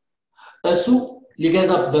እሱ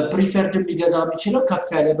ሊገዛ በፕሪፈርድ ሊገዛ የሚችለው ከፍ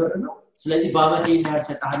ያለ ብር ነው ስለዚህ በአመት ይናር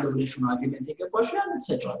ሰጣለሁ ብለሽ ነው አግሪመንት የገባሽ ያን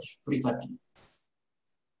ተሰጫዋለሽ ፕሪፈርድ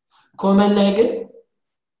ኮመን ላይ ግን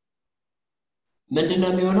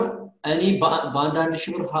ምንድነው የሚሆነው እኔ በአንድ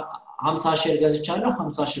 1000 ብር 50 ሼር ገዝቻለሁ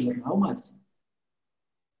 50 ሺህ ብር ነው ማለት ነው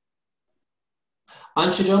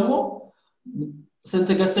አንቺ ደግሞ ስንት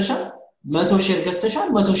ገዝተሻል 100 ሼር ገዝተሻል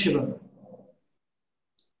 100 ሺህ ብር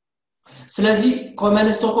ስለዚህ ኮመን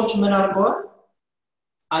ስቶኮች ምን አድርገዋል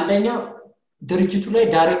አንደኛ ድርጅቱ ላይ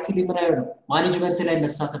ዳይሬክትሊ ምን አይሆንም ማኔጅመንት ላይ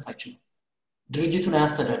መሳተፍ አይችልም ድርጅቱን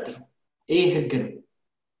አያስተዳድሩ ይሄ ህግ ነው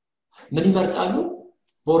ምን ይመርጣሉ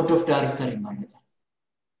ቦርድ ኦፍ ዳይሬክተር ይመረጣል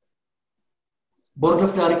ቦርድ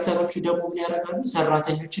ኦፍ ዳይሬክተሮቹ ደግሞ ምን ያደርጋሉ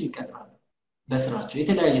ሰራተኞችን ይቀጥራሉ በስራቸው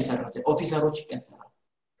የተለያየ ሰራተኞች ኦፊሰሮች ይቀጥራሉ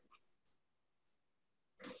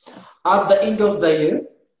at the end of the year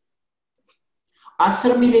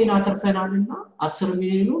 10 ሚሊዮን አተርፈናልና 10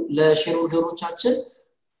 ሚሊዮኑ ለሼር ሆልደሮቻችን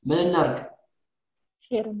ምን እናርግ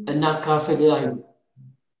እና ካፈል አይሉ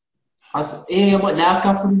ይሄ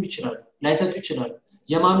ላያካፍሉ ይችላሉ ላይሰጡ ይችላሉ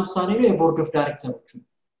የማን ውሳኔ ነው የቦርድ ኦፍ ዳይሬክተሮቹ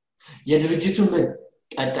የድርጅቱ ምን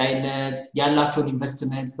ቀጣይነት ያላቸውን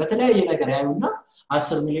ኢንቨስትመንት በተለያየ ነገር ያዩና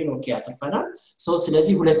 10 ሚሊዮን ኦኬ አትርፈናል ሶ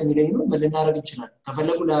ስለዚህ 2 ሚሊዮን ምን ልናደርግ እንችላለን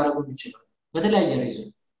ከፈለጉ ላያረጉ ይችላል በተለያየ ሪዝን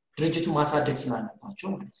ድርጅቱ ማሳደግ ስላለባቸው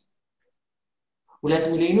ማለት ነው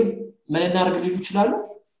 2 ሚሊዮን ምን እናደርግ ሊሉ ይችላሉ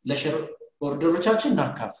ለሼር ኦርደሮቻችን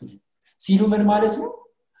እናካፍል ሲሉ ምን ማለት ነው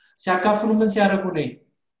ሲያካፍሉ ምን ሲያደርጉ ነው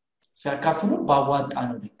ሲያካፍሉ ባዋጣ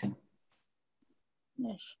ነው ልክ ነው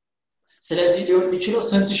ስለዚህ ሊሆን የሚችለው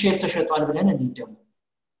ስንት ሼር ተሸጧል ብለን እንደም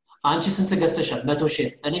አንቺ ስንት ገዝተሻል 100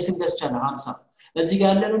 ሼር እኔ ስንት ገዝቻለሁ 50 እዚህ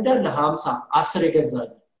ጋር ያለው እንዳለ 50 10 ይገዛል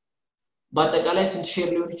በአጠቃላይ ስንት ሼር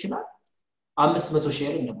ሊሆን ይችላል 500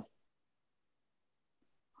 ሼር እንበል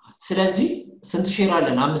ስለዚህ ስንት ሼር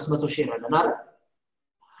አለን 500 ሼር አለን አይደል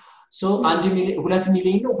ሶ 2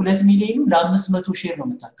 ሚሊዮን ነው 2 ሚሊዮኑ ለ500 ሼር ነው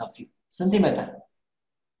የምታካፊው ስንት ይመጣል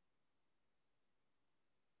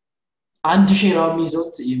አንድ ሼር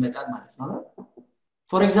አሚዞት ይመጣል ማለት ነው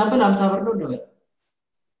ፎር ኤግዛምፕል 50 ብር ነው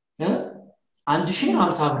ነው አንድ ሼር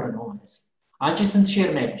 50 ብር ነው ማለት አንቺ ስንት ሼር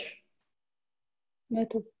ነው ያለሽ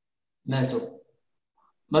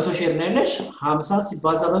 100 ሼር ነው ያለሽ 50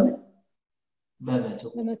 ሲባዛ በምን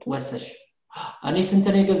በ100 ወሰሽ እኔ ስንት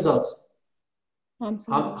ነው የገዛሁት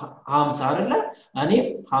 50 አይደለ እኔ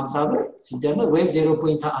 50 ብር ሲደመር ወይም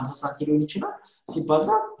 0.50 ሳንቲም ሊሆን ይችላል ሲባዛ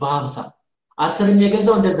በ50 10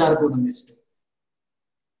 የገዛው እንደዛ አድርጎ ነው የሚወስደው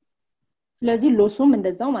ስለዚህ ሎሱም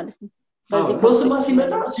እንደዛው ማለት ነው ሎስማ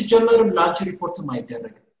ሲመጣ ሲጀመርም ላንች ሪፖርት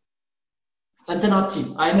ማይደረግ እንትናቲ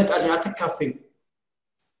አይመጣል አትካፈዩ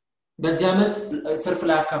በዚህ አመት ትርፍ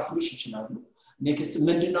ላይ አካፍሉሽ ይችላሉ ኔክስት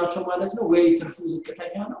ምንድናቸው ማለት ነው ወይ ትርፉ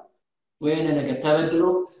ዝቅተኛ ነው ወይ ነገር ተበድሮ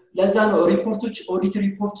ለዛ ነው ሪፖርቶች ኦዲት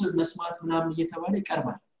ሪፖርት መስማት ምናምን እየተባለ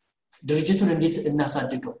ይቀርባል ድርጅቱን እንዴት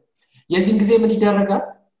እናሳድገው የዚህን ጊዜ ምን ይደረጋል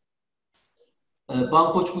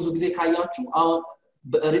ባንኮች ብዙ ጊዜ ካያችሁ አሁን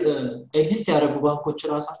ኤግዚስት ያደረጉ ባንኮች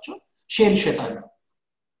ራሳቸው ሼር ይሸጣሉ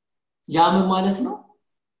ያም ማለት ነው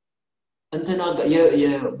እንትና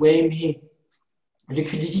ወይም ይሄ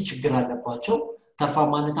ሊኩዊዲቲ ችግር አለባቸው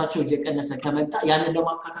ተርፋማነታቸው እየቀነሰ ከመጣ ያንን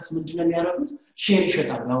ለማካካስ ምንድነው የሚያደርጉት ሼር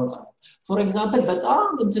ይሸጣሉ ያወጣሉ ፎር ኤግዛምፕል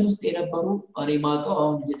በጣም እንትን ውስጥ የነበሩ እኔ ማቀው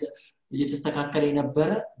አሁን እየተስተካከለ የነበረ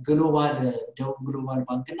ግሎባል ደው ግሎባል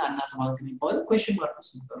ባንክና እናት ባንክ የሚባሉ ኩዌስችን ማርክስ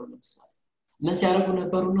ነበሩ ለምሳሌ ምን ሲያደርጉ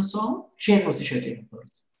ነበሩ እነሱ አሁን ሼር ነው ሲሸጡ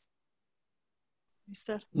የነበሩት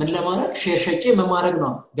ሚስተር ምን ለማድረግ ሼር ሸጬ መማረግ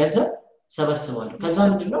ነው ገንዘብ ሰበስባለሁ ከዛ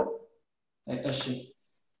ምንድነው እሺ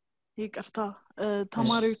ይቅርታ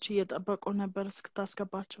ተማሪዎች እየጠበቁ ነበር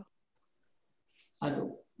እስክታስገባቸው አሉ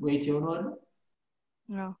ዌት ይሆናሉ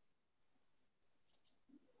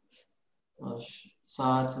እሺ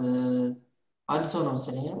ሰዓት አንድ ሰው ነው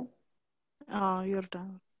መሰለኝ ዮርዳን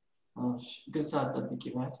እሺ ግን ሰዓት ጠብቂ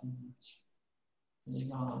ማለት ነው እዚህ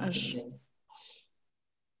ጋር እሺ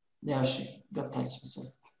ያሺ ገብታለች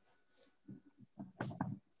መሰለኝ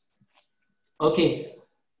ኦኬ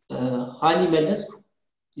ሃኒ መለስኩ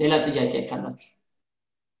ሌላ ጥያቄ ካላችሁ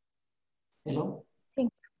ሄሎ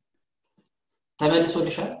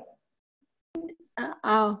ተመልሶልሻል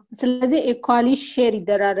ስለዚህ ኢኳሊ ሼር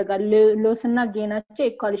ይደራረጋል ሎስና ጌናቸው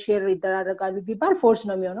ኢኳሊ ሼር ይደራረጋሉ ቢባል ፎርስ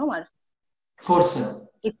ነው የሚሆነው ማለት ነው ፎርስ ነው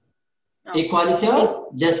ኢኳሊ ሲሆን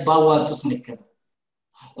ጀስ ባዋጡት ልክ ነው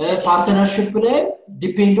ፓርትነርሺፕ ላይ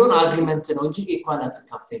ዲፔንድ ኦን አግሪመንት ነው እንጂ ኢኳል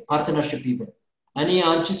አትካፈይ ፓርትነርሺፕ ይበል እኔ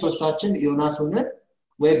አንቺ ሶስታችን ዮናስ ሆነን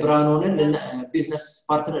ወይ ብራን ሆነን ቢዝነስ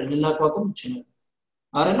ፓርትነር ልናቋቁም እንችላለን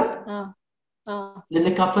አይደል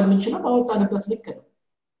ልንካፈል ምን ይችላል ባወጣንበት ልክ ነው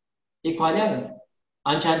ኢኳሊ አይደል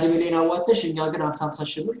አንቺ 1 ሚሊዮን አዋጥተሽ እኛ ግን 50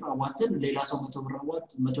 ሺህ ብር አዋጥተን ሌላ ሰው 100 ብር አዋጥ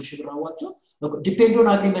 100 ሺህ ብር አዋጥቶ ዲፔንድ ኦን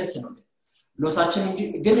አግሪመንት ነው ሎሳችን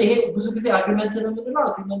ግን ይሄ ብዙ ጊዜ አግሪመንት ነው ምንድነው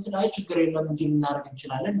አግሪመንት ላይ ችግር የለም እንዴ እናደርግ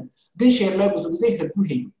እንችላለን ግን ሼር ላይ ብዙ ጊዜ ህጉ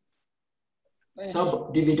ይሄ ነው ሰብ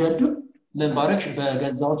ዲቪደንዱ መንባረክ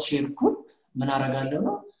በገዛውት ሼር ኩል ምን አረጋለሁ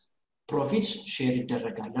ነው ፕሮፊት ሼር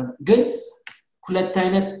ይደረጋል ግን ሁለት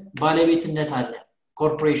አይነት ባለቤትነት አለ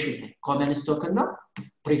ኮርፖሬሽን ላይ ኮመን ስቶክ እና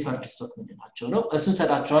ፕሪፈርድ ስቶክ ምንድናቸው ነው እሱን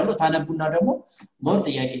ሰጣቸዋለሁ ታነቡና ደግሞ ሞር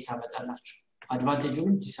ጥያቄ ታመጣላችሁ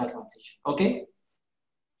አድቫንቴጁንም ዲስአድቫንቴጅ ኦኬ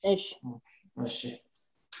እሺ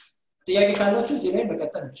ጥያቄ ካላችሁ እዚህ ላይ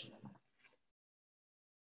መቀጠል እንችላለን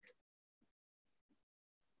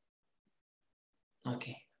ኦኬ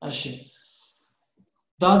እሺ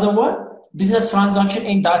the other one business transaction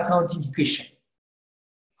and the accounting equation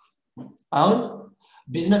አሁን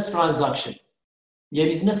business transaction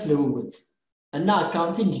የቢዝነስ ልውውጥ እና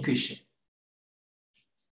accounting equation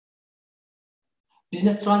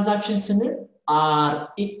business transactions are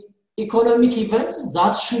economic events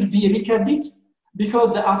that should be recorded because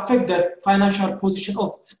they affect the financial position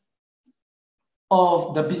of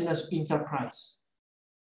the business enterprise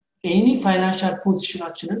any financial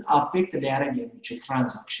positionችንን affect ሊያደርግ የሚችል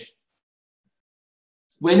transaction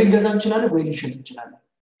ወይ ልንገዛ እንችላለን ወይ ልንሸጥ እንችላለን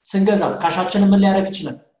ስንገዛ ካሻችንን ምን ሊያደርግ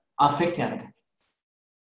ይችላል affect ያደርጋል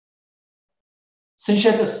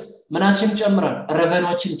ስንሸጥስ ምናችን ይጨምራል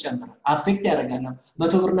revenueችን ይጨምራል affect ያደርጋል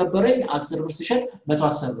 100 ብር ነበረኝ 10 ብር ሲሸጥ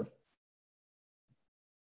 110 ብር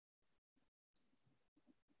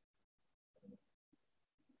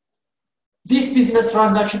This business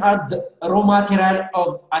transaction are the raw material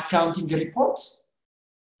of accounting report.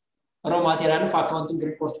 Raw material of accounting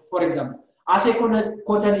report. For example, as a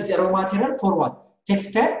cotton is a raw material for what?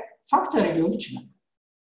 Textile factory ሊሆን ይችላል.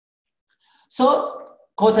 So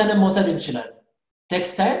cotton መውሰድ እንችላለን.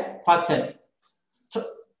 Textile factory.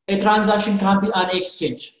 A transaction can be an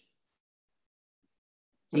exchange.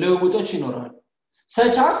 ልውውጦች ይኖራሉ.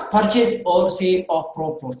 Such as purchase or sale of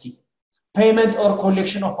property. Payment or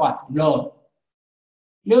collection of what? Loan.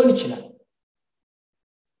 ሊሆን ይችላል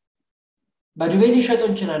በዱቤ ሊሸጥ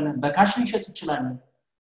እንችላለን በካሽ ሊሸጥ እንችላለን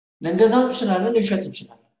ለንገዛው እንችላለን ሊሸጥ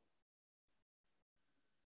እንችላለን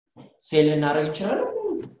ሴል እናደርግ እንችላለን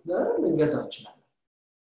ለንገዛው እንችላለን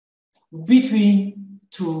between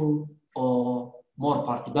two or more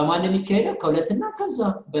party በማን የሚካሄደው ከሁለትና ከዛ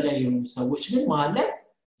በላይ የሆኑ ሰዎች ግን መሃል ላይ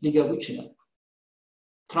ሊገቡ ይችላል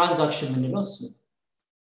ትራንዛክሽን ምንለው እሱ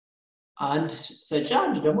አንድ ሰጪ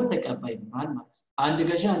አንድ ደግሞ ተቀባይ ይኖራል ማለት አንድ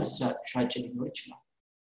ገዢ አንድ ሻጭ ሊኖር ይችላል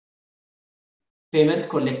ፔመንት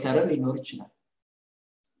ኮሌክተርም ሊኖር ይችላል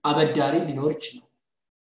አበዳሪ ሊኖር ይችላል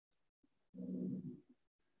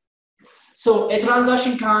So a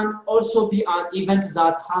transaction can also be an event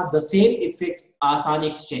that has the same effect as an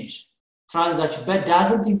exchange transaction but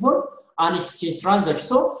doesn't involve an exchange transaction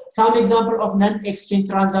so some example of non-exchange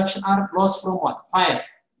transaction are loss from what fire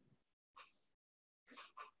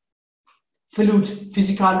fluid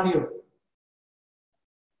physical view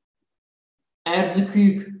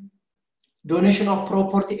earthquake donation of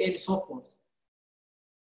property and so forth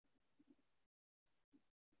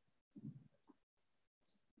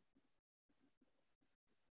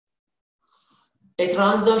a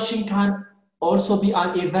transaction can also be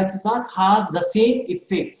an event that has the same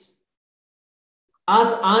effects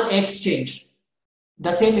as an exchange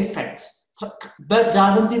the same effect but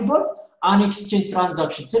doesn't involve an exchange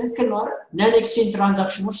transaction ትክክል ነው አይደል non exchange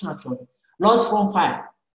transactions ናቸው loss from fire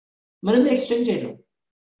ምንም exchange የለውም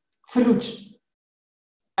fluid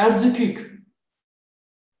earthquake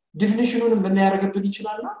definitionውን ምን ያደርግብን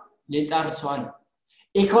ይችላልና ሊጣርሰዋል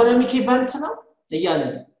economic event ነው እያለ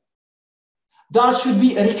that should be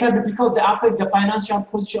recorded because they affect the financial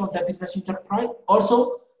position of the business enterprise also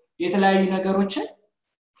የተለያዩ ነገሮችን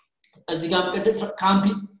እዚህ ጋር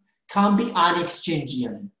can be an exchange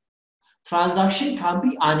ያለ transaction can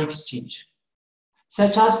be an exchange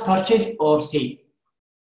such as purchase or sale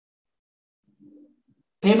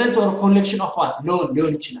payment or collection of what loan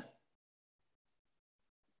ሊሆን ይችላል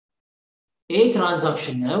a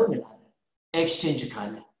transaction ነው እንላለን exchange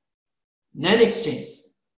ካለ non exchange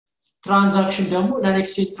transaction ደግሞ non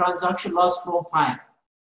exchange transaction loss from fire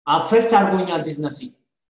affect አድርጎኛል ቢዝነስ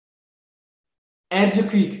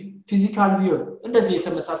earthquake physical view እንደዚህ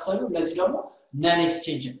የተመሳሰሉ እነዚህ ደግሞ non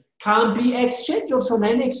exchange can be exchange also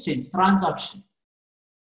non exchange transaction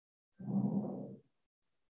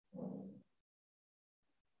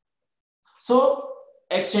so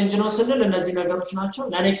exchange ነው ስንል እነዚህ ነገሮች ናቸው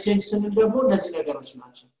non exchange ስንል ደግሞ እነዚህ ነገሮች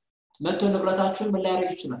ናቸው መጥቶ ንብረታችሁን ምን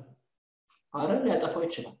ሊያደርግ ይችላል አረን ሊያጠፋው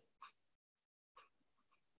ይችላል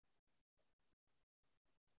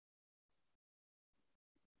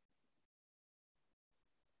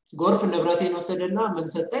ጎርፍ ንብረቴን ወሰደና ምን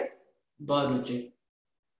ሰጠኝ ባዶጄ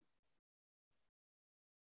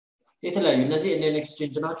የተለያዩ እነዚህ non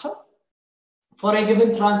exchange ናቸው for a given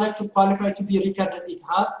transaction to qualify to be recorded it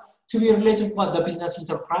has to be related to the business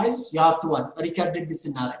enterprise you have to what recorded this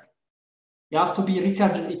እናደርግ you have to be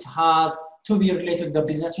recorded it has to be related to the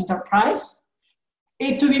business enterprise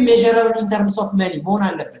it to be measurable in terms of money መሆን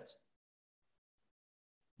አለበት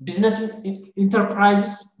business enterprise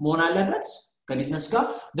መሆን አለበት ከቢዝነስ ጋር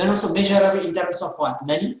then also measurable in terms of what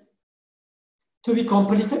money to be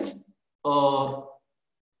completed or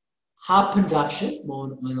happened action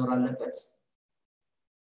መኖር አለበት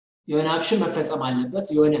የሆነ አክሽን መፈጸም አለበት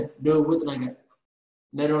የሆነ ልውውጥ ነገር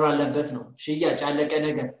መኖር አለበት ነው ሽያጭ አለቀ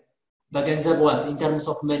ነገር በገንዘብ what in terms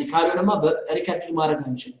of money ካልሆነማ በሪከርድ ማድረግ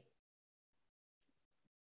እንችል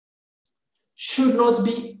should not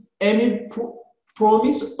be any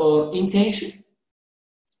promise or intention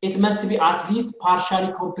it must be at least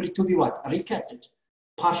partially complete to be what recorded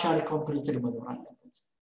partially completed መኖር አለበት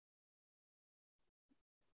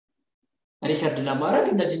ሪከርድ ለማድረግ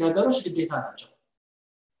እነዚህ ነገሮች ግዴታ ናቸው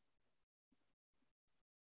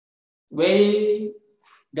ወይ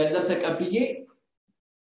ገንዘብ ተቀብዬ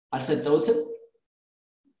አልሰጠውትም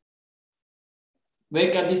ወይ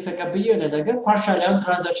ተቀብዬ የሆነ ነገር ፓርሻል ያው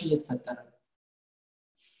ትራንዛክሽን እየተፈጠረ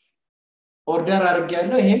ኦርደር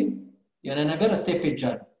አድርጌያለሁ ይሄም የሆነ ነገር ስቴፕ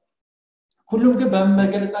ይጃለሁ ሁሉም ግን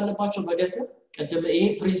በመገለጽ አለባቸው በገንዘብ ቀደም ይሄ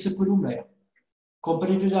ፕሪንሲፕሉም ነው ያው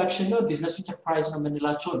ኮምፕሊት አክሽን ነው ቢዝነስ ኢንተርፕራይዝ ነው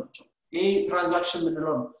የምንላቸው ናቸው ይሄ ትራንዛክሽን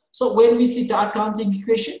የምንለው ነው so when we see the accounting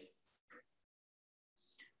equation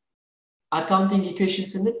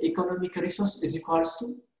ስንል economic resource is equals to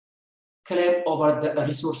claim over the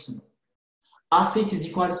resource ነው asset is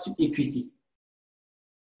equals to equity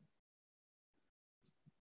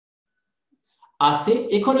asset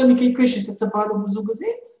economic equation ስትባሉ ብዙ ጊዜ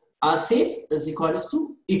asset is equals to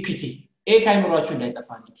equity ኤ ካይምሯችሁ እንዳይጠፋ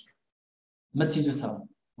እንግዲህ መትይዙታው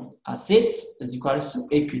assets is equals to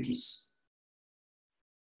equities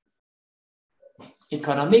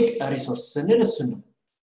economic resource ስንል እሱ ነው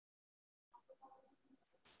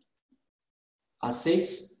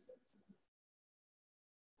assets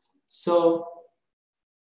so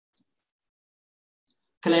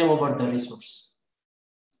claim over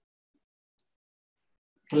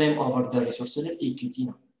the resource ስንል equity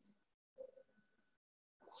ነው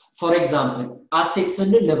for example assets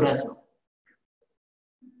ስንል ንብረት ነው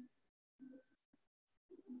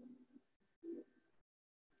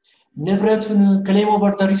ንብረቱን claim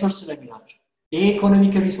over the resource ስለሚላችሁ ይሄ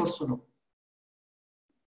ኢኮኖሚክ ሪሶርስ ነው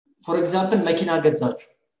for example መኪና ገዛችሁ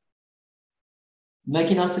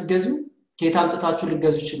መኪና ሲገዙ ከየት አምጥታችሁ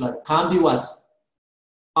ልገዙ ይችላል ካምቢ ዋት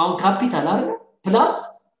አሁን ካፒታል አይደል ፕላስ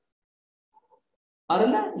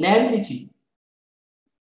አይደል ላያቢሊቲ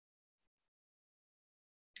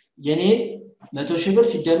የኔ 100,000 ብር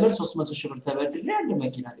ሲደመር 300,000 ብር ተበድሬ አንድ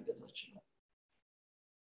መኪና ልገዛ ይችላል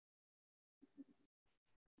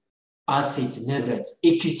asset ንብረት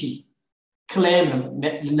equity claim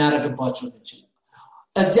ልናረግባቸው እንችላለን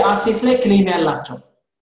እዚህ asset ላይ claim ያላቸው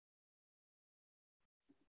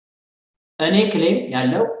እኔ claim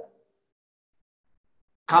ያለው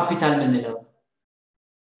ካፒታል ምንለው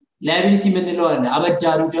liability ምንለው አለ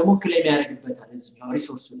አበዳሪው ደግሞ claim ያደርግበታል እዚህኛው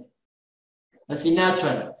ሪሶርሱ ላይ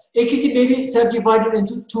እስኪናያቸዋል equity may be subdivided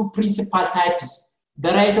into two principal types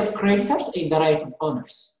the right of creditors and the right of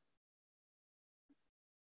owners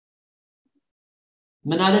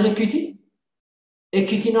ምን አለ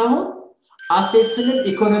equity ነው asset ስንል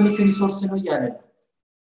ኢኮኖሚክ ሪሶርስ ነው ያለ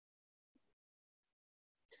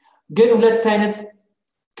ግን ሁለት አይነት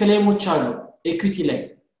ክሌሞች አሉ equity ላይ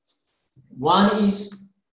one is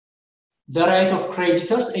the right of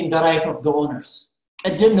creditors and the right of the owners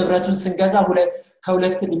ቀደም ንብረቱን ስንገዛ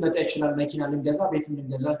ከሁለት ሊመጣ ይችላል መኪና ልንገዛ ቤት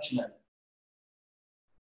ልንገዛ ይችላል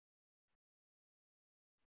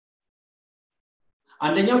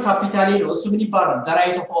አንደኛው ካፒታል ነው እሱ ምን ይባላል the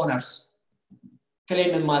right of owners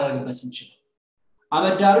ክሌም ማድረግበት እንችላለን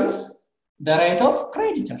አበዳሪውስ the right of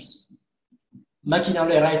creditors መኪናው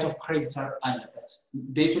ላይ right of creditor አለበት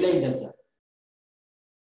ቤቱ ላይ እንደዛ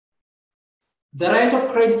the right of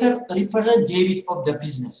creditor represent debit of the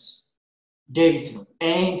business debit ነው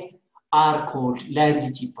and are called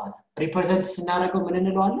liability ይባላል represent ስናደርገው ምን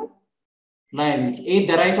እንለዋለን liability is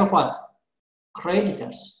the right of what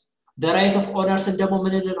creditors the right of owners ደግሞ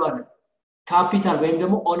ምን እንለዋለን capital ወይም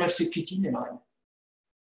ደግሞ owners equity እንለዋለን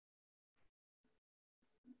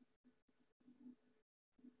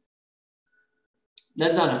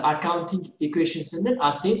ለዛ ነው accounting equation ስንል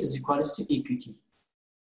asset is equals to equity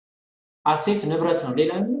asset ንብረት ነው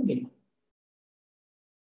ሌላ ምንም የለም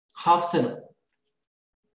ሀብት ነው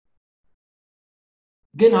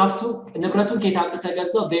ግን ሀብቱ ንብረቱን ከየት አምጥተህ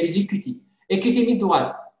ተገዛው there is equity means what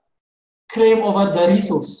claim over the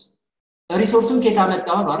resourceን ከየት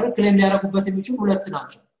አመጣው ነው አይደል claim ሊያደርጉበት የሚችሉ ሁለት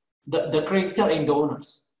ናቸው the creditor and the owners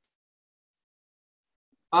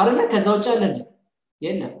አይደል ከዛ ውጭ አለ እንዴ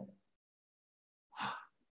የለም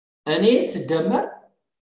እኔ ስደመር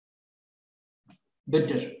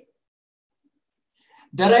ብድር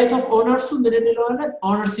the right of owners ምን እንለዋለን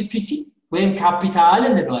owners equity ወይም ካፒታል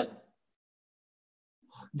እንለዋለን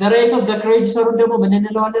the right of the creditor ደግሞ ምን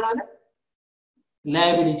እንለዋለን አለ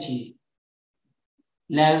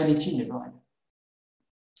liability እንለዋለን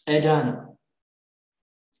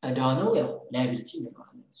ዕዳ ነው ያው liability እንለዋለን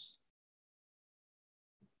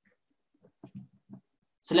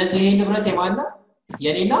ስለዚህ ይሄ ንብረት የማን ነው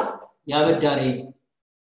የኔና ያበዳሪ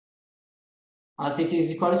asset is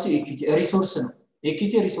equal to equity resource ነው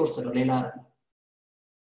equity resource ነው ሌላ አይደለም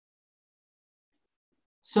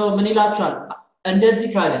so ምን ይላችኋል እንደዚህ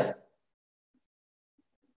ካለ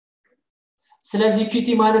ስለዚህ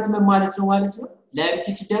equity ማለት ምን ማለት ነው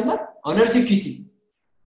liability ሲደመር owners equity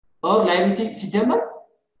or liability ሲደመር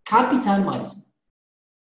capital ማለት ነው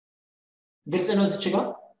ግልጽ ነው እዚህ ጋር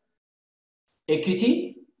ኢኩዊቲ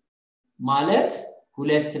ማለት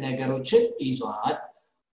ሁለት ነገሮችን ይዟል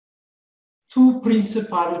two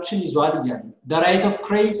principaloችን ይዟል ይላል the right of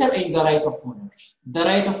creditor and the right of owner the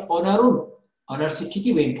right of owner's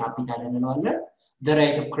equity ወይም ካፒታል እንለዋለን the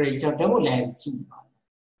right of creditor ደግሞ liability ይባላል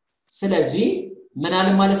ስለዚህ ምን አለ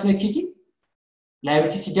ማለት ነው ኢኩዊቲ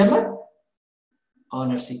liability ሲደመር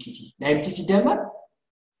owner's equity liability ሲደመር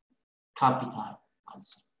ካፒታል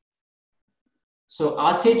ማለት ነው so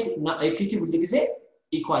asset እና equity ሁሉ ጊዜ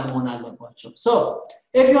equal መሆን አለባቸው so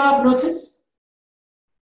if you have noticed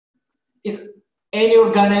is any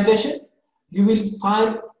organization you will find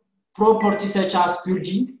property such as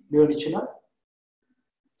building ሊሆን ይችላል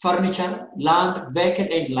furniture land vehicle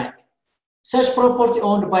and like such property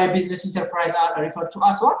owned by a business enterprise are referred to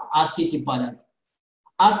as what asset ይባላል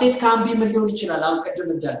asset can be ምን ሊሆን ይችላል አንቀድም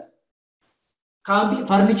እንዳለ can be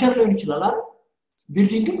furniture ሊሆን ይችላል አይደል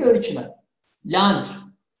building ሊሆን ይችላል land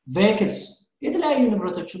vehicles የተለያዩ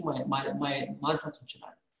ንብረቶችን ማንሳት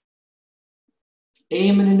ይችላል ይሄ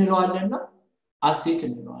ምን እንለዋለንና asset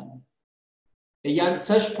እንለዋለን እያን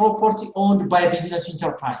such property owned by business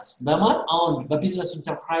enterprise በማን owned by business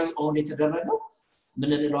enterprise owned የተደረገው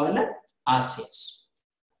ምን እንለዋለን assets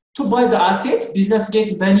to buy the asset business get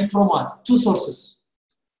money from what two sources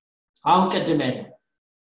አሁን ቀድመ ነው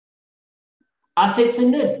assets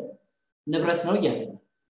ስንል ንብረት ነው ያለው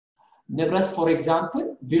ንብረት for example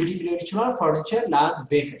building ሊሆን ይችላል furniture land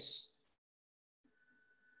vehicles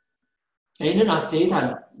ይሄንን asset አለ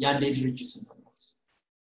ያንዴ ድርጅት ነው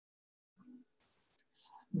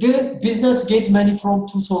ግን business get money from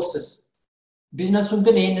two sources businessውን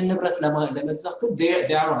ግን ይሄንን ንብረት ለመግዛት ግን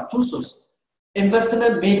there are two sources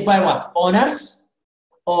investment made by what owners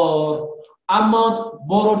or amount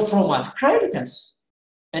borrowed from what creditors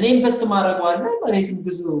and invest ማድረግ አለ መሬትም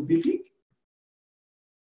ብዙ building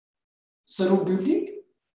through building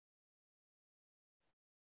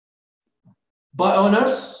by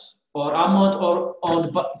owners or amount or owned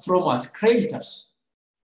from what creditors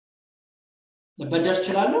በደር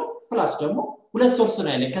ይችላል ፕላስ ደግሞ ሁለት ሶርስ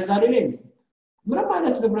ነው ያለ ከዛ ሌላ የለም ምንም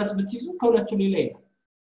አይነት ንብረት ብትይዙ ከሁለቱ ሌላ የለም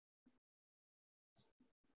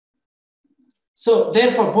so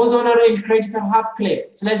therefore both owner and creditor have claim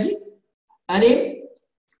ስለዚህ እኔ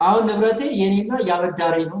አሁን ንብረቴ የኔና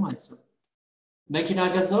ያበዳሪ ነው ማለት ነው መኪና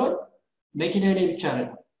ገዛው መኪና የኔ ብቻ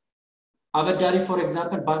አይደለም አበዳሪ for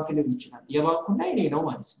example ባንክ ሊሆን ይችላል የባንኩና የኔ ነው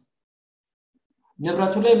ማለት ነው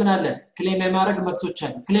ንብረቱ ላይ ምን አለ ክሌም የማድረግ መብቶች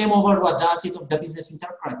አሉ claim over what the asset of the business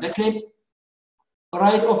enterprise the claim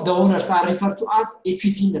right of the owners are referred to as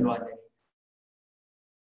equity እንለዋለን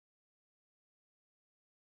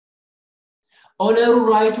ኦነሩ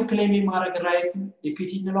ራይቱ ክሌም የማድረግ ራይቱ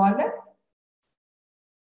equity እንለዋለን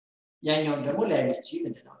ያኛው ደግሞ liability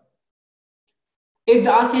እንለዋለን if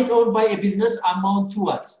the asset owned by a business amount to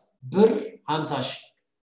what ብር 50,000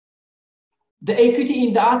 the equity in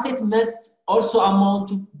the asset must also amount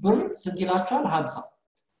to ብር ስንት ይላችኋል 50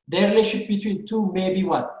 the relationship between two may be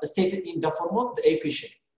what stated in the form of the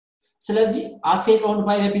equation ስለዚህ asset owned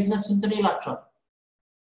by the business ስንት ይላችኋል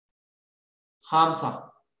 50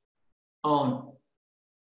 own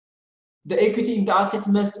the equity in the asset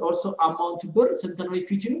must also amount to ብር ስንት ነው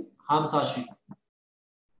equity 50,000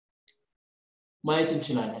 ማየት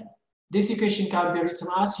እንችላለን this equation can be written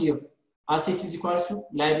as here asset is equal to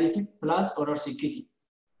liability plus owner's equity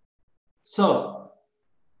so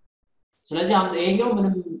ስለዚህ ይሄኛው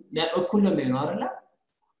ምንም እኩል ነው የሚሆነው አይደለ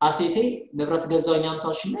አሴቴ ንብረት ገዛውኝ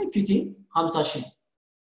 50,000 እና ኢኩዊቲ 50,000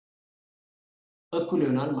 እኩል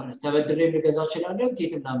ይሆናል ማለት ተበድሬ ልገዛ እችላለሁ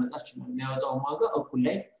ጌትም ላመጣ እችላለሁ የሚያወጣው ዋጋ እኩል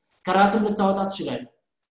ላይ ከራስም ልታወጣ ትችላለህ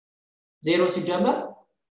 0 ሲደመር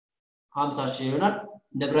 50,000 ይሆናል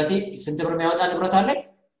ንብረቴ ስንት ብር የሚያወጣ ንብረት አለ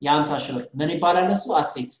የ50,000 ብር ምን ይባላል እሱ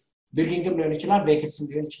አሴት ቢልዲንግም ሊሆን ይችላል ቬሂክልስም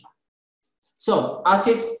ሊሆን ይችላል so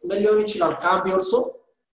assets ምን ሊሆን ይችላል can be also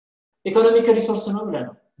economic resource ነው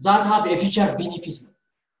ብለናል that have a future benefit ነው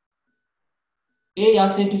ይሄ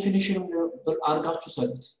የአሴት ዲፊኒሽን አርጋችሁ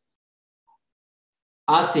ሰዱት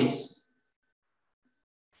assets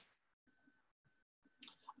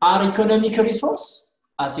are economic resource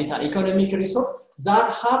assets are economic resource that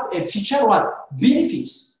have a future what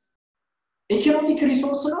benefits economic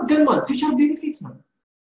resource ነው ግን ማለት future benefit ነው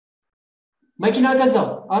መኪና ገዛው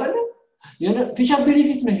አይደል የነ future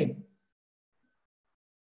benefit ነው ይሄ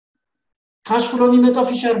ካሽ ፍሎ የሚመጣው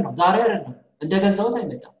ፊቸር ነው ዛሬ አይደለም እንደገዛውት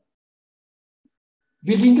አይመጣም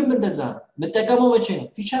ቢልዲንግም እንደዛ መጠቀመው መቼ ነው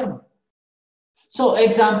ፊቸር ነው so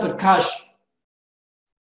example cash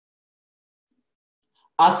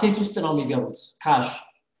asset ውስጥ ነው የሚገቡት cash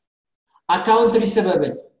account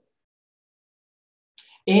receivable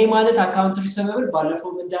ይሄ ማለት አካውንት ሪሲቨብል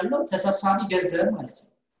ባለፈው እንዳልነው ተሰብሳቢ ገንዘብ ማለት ነው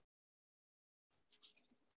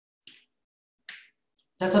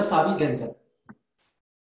ተሰብሳቢ ገንዘብ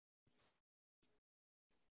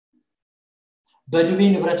በዱቤ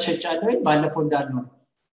ንብረት ሸጫለሁ ባለፈው እንዳልነው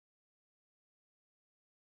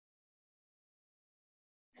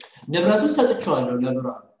ንብረቱን ሰጥቻለሁ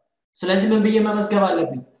ለብርሃን ስለዚህ ምን ብዬ መመዝገብ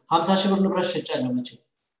አለብኝ 50 ሺህ ብር ንብረት ሸጫለሁ መቼ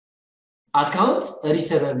አካውንት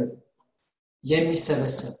ሪሲቨብል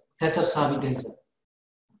የሚሰበሰብ ተሰብሳቢ ገንዘብ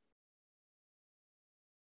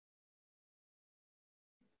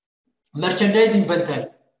መርቸንዳይዝ ኢንቨንተሪ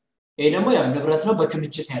ይሄ ደግሞ ያው ንብረት ነው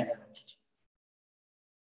በክምችት ያለ ነው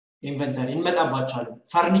ኢንቨንተሪ እንመጣባቸዋል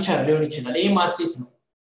ፈርኒቸር ሊሆን ይችላል ይሄ አሴት ነው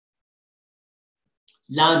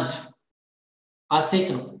ላንድ አሴት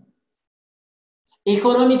ነው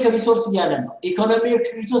ኢኮኖሚክ ሪሶርስ ያለ ነው ኢኮኖሚክ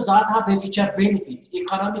ሪሶርስ that have a future benefit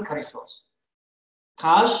economic resource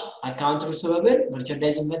cash account receivable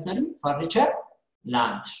merchandise inventory furniture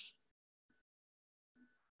land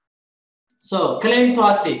so claim to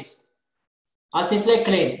assets assets like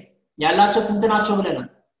claim ያላቸው ስንት ናቸው ብለናል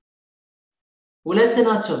ሁለት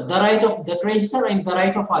ናቸው the right of the creditor and the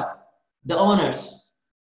right of what the owners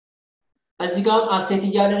እዚህ ጋር አሴት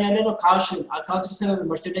እያለን ያለ ነው ካሽ አካውንት ሪሲቨብል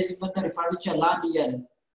መርቸንዳይዝ ኢንቨንተሪ ፈርኒቸር ላንድ እያለ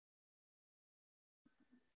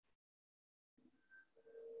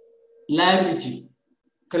liability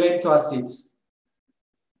claim to assets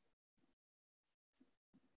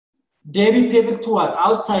debit payable to what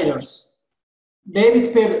outsiders debit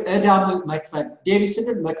payable እዳ መክፈል debit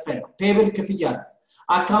ስንል መክፈል payable ክፍያ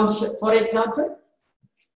አካውንት for example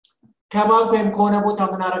ከባንክ ወይም ከሆነ ቦታ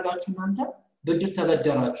ምን አረጋችሁ እናንተ ብድር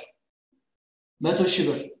ተበደራችሁ 100 ሺህ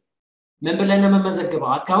ብር ምን ብለን መመዘገበው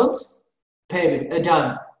አካውንት ፔብል እዳን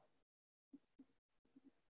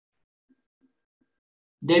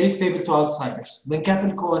debit payable to outsiders ምን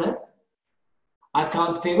ከፍል ከሆነ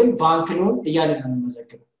አካውንት ፔብል ባንክ ሎን እያለን ነው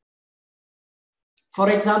መመዘገበው for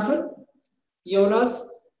example ዮናስ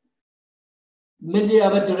ምን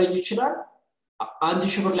ያበድረኝ ይችላል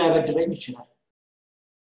 1000 ብር ላይ ያበድረኝ ይችላል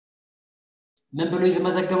ምን ብሎ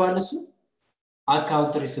ይመዘገባል እሱ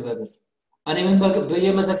አካውንት ሪሲቨብል እኔ ምን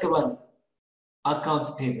በየመዘገባለሁ አካውንት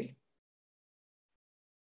ፔብል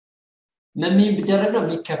ምን ቢደረግ ነው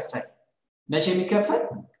የሚከፈል መቼ የሚከፈል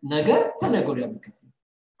ነገር ተነጎዳ የሚከፈል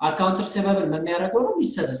አካውንት ሪሲቨብል ምን ያደርገው ነው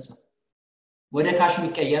የሚሰበሰብ ወደ ካሽ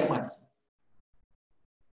የሚቀየር ማለት ነው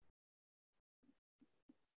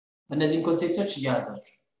እነዚህን ኮንሴፕቶች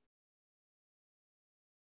ያዛችሁ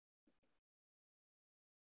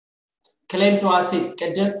claim to asset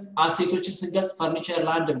ቀደም አሴቶችን ስንገልጽ ፈርኒቸር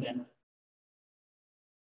ላንድ ብለናል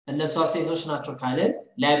እነሱ አሴቶች ናቸው ካለ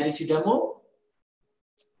liability ደግሞ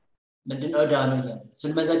ምንድነው እዳ ነው ያለው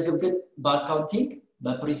ስንመዘግብ ግን በአካውንቲንግ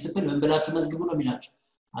በፕሪንሲፕል ምን ብላችሁ መዝግቡ ነው የሚላችሁ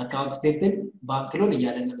አካውንት ፔብል ባንክ ሎን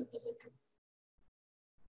እያለን ነው መዘግቡ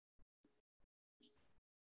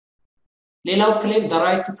ሌላው claim the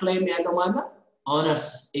right to claim ያለው ማለት owners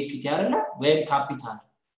equity አይደለ ወይም ካፒታል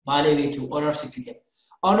ባለቤቱ owners equity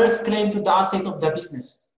owners claim to the asset of the business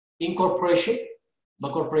incorporation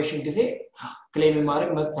በኮርፖሬሽን ጊዜ ክሌም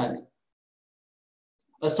ማድረግ መብት አለ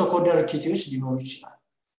ስቶክሆልደር ኢኩዊቲዎች ሊኖሩ ይችላል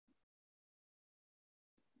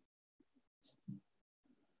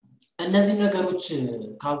እነዚህ ነገሮች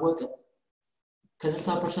ካወቀ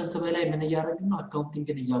ከ60% በላይ ምን ያያደርግ ነው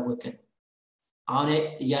አካውንቲንግን ያወቀ አሁን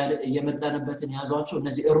የመጣንበትን ያዟቸው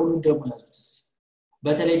እነዚህ ሩሉን ደግሞ ያዙት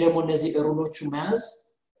በተለይ ደግሞ እነዚህ ሩሎቹ መያዝ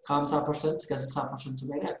ከ50% ከ60%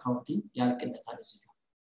 በላይ አካውንቲንግ ያልቅለታል እዚህ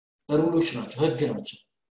ሩሎች ናቸው ህግ ናቸው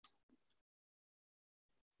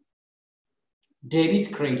ዴቢት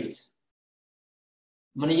ክሬዲት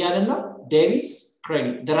ምን ያያለን ነው ዴቢት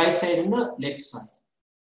ክሬዲት the right side እና left side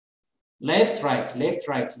left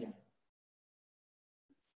right ያለ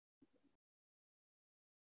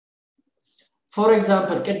for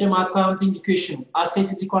example ቅድም አካውንቲንግ ኢኩዌሽን asset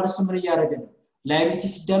is equal to ምን ያያደርግ ነው liability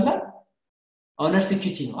ሲደመር ኦነርስ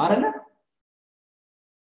ኢኩዊቲ ነው አይደለ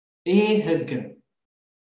ይሄ ህግ ነው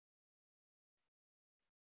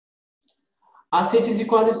asset is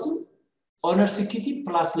equal to ኦነርስ ኢኩዊቲ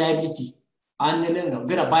plus liability አንልም ነው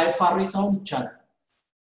ግን ባይፋሪ ሳውንድ ይቻላል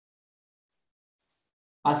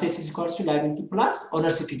asset is equal to liability plus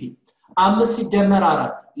ኦነርስ ኢኩዊቲ 5 ሲደመር 4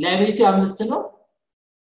 liability 5 ነው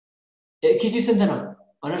ኢኩዊቲ ስንት ነው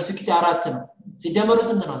ኦነርስ ኢኩዊቲ 4 ነው ሲደመሩ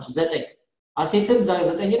ስንት ናቸው 9 assetም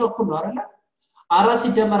 9 ነው እኩል ነው አይደል 4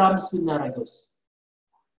 ሲደመር 5 ብናረጋውስ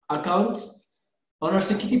አካውንት ኦነርስ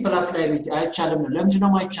ኢኩዊቲ plus liability አይቻልም ነው ለምንድን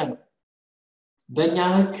ነው አይቻልም በእኛ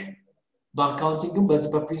ህግ በአካውንቲንግ በዚህ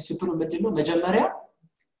በፕሪንሲፕሉ ምንድነው መጀመሪያ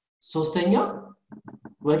ሶስተኛ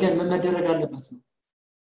ወገን ምን መደረግ አለበት ነው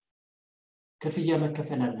ክፍያ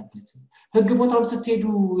መከፈል አለበት ህግ ቦታም ስትሄዱ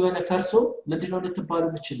የሆነ ፈርሶ ምንድነው ልትባሉ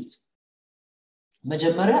የምትችሉት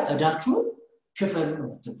መጀመሪያ እዳችሁ ክፈሉ ነው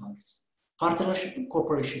የምትባሉት ፓርትነርሺፕ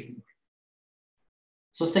ኮርፖሬሽን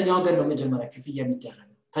ሶስተኛው ወገን ነው መጀመሪያ ክፍያ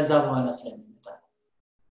የሚደረገው ከዛ በኋላ ስለሚመጣ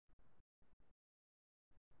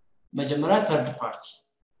መጀመሪያ ተርድ ፓርቲ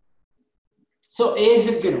ይሄ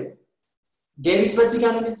ህግ ነው ዴቢት በዚህ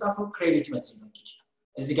ጋር ነው የሚጻፈው ክሬዲት በዚህ ነው እንግዲህ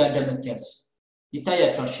እዚህ ጋር እንደምታዩት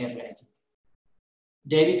ይታያችኋል ሼር ላይ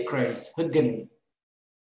ዴቢት ክሬዲት ህግ ነው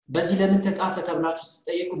በዚህ ለምን ተጻፈ ተብላችሁ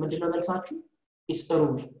ስትጠይቁ ምንድነው መልሳችሁ ኢስ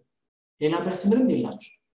ሩል ሌላ መልስ ምንም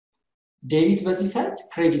የላችሁ ዴቢት በዚህ ሳይድ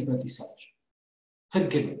ክሬዲት በዚህ ሳይድ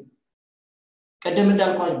ህግ ነው ቀደም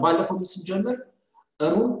እንዳልኳችሁ ባለፈው ስንጀምር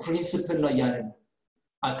ሩል ፕሪንሲፕል ነው ያለው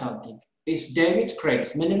accounting is debit credit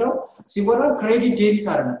ምንለው ሲወራ credit debit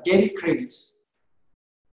አይደለም debit credit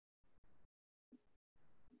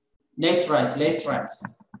left right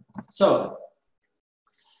so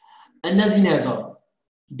እነዚህ ነው ያዘው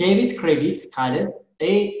debit credit ካለ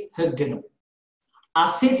ህግ ነው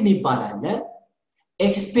asset የሚባል አለ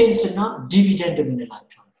expense እና dividend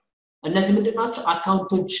ምንላቸው እነዚህ ምንድናቸው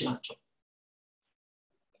አካውንቶች ናቸው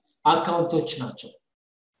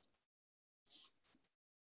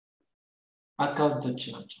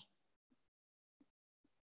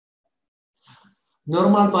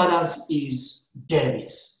normal balance is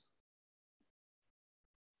debit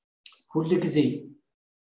ሁሉ ጊዜ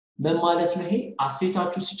ምን ማለት ነው ይሄ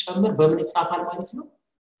አሴታችሁ ሲጨምር በምን ይጻፋል ማለት ነው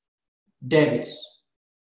debit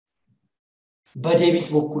በዴቢት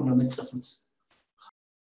በኩል ነው መጽፉት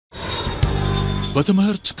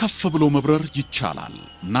በትምህርት ከፍ ብሎ መብረር ይቻላል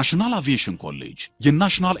ናሽናል አቪዬሽን ኮሌጅ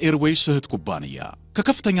የናሽናል ኤርዌይስ እህት ኩባንያ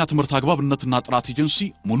ከከፍተኛ ትምህርት አግባብነትና ጥራት ኤጀንሲ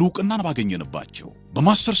ሙሉ ዕውቅናን ባገኘንባቸው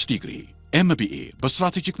በማስተርስ ዲግሪ MBA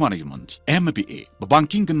በስትራቴጂክ ማኔጅመንት MBA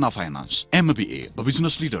በባንኪንግ እና ፋይናንስ MBA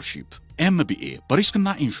በቢዝነስ ሊደርሺፕ MBA በሪስክና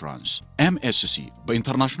ኢንሹራንስ MSc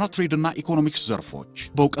በኢንተርናሽናል ትሬድ እና ኢኮኖሚክስ ዘርፎች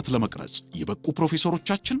በእውቀት ለመቅረጽ የበቁ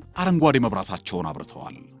ፕሮፌሰሮቻችን አረንጓዴ መብራታቸውን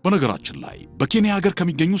አብርተዋል በነገራችን ላይ በኬንያ ሀገር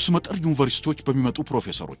ከሚገኙ ስመጥር ዩኒቨርሲቲዎች በሚመጡ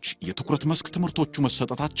ፕሮፌሰሮች የትኩረት መስክ ትምህርቶቹ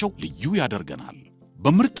መሰጠታቸው ልዩ ያደርገናል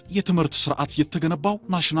በምርጥ የትምህርት ስርዓት የተገነባው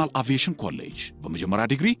ናሽናል አቪዬሽን ኮሌጅ በመጀመሪያ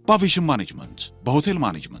ዲግሪ በአቪዬሽን ማኔጅመንት በሆቴል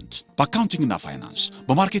ማኔጅመንት በአካውንቲንግ እና ፋይናንስ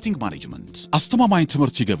በማርኬቲንግ ማኔጅመንት አስተማማኝ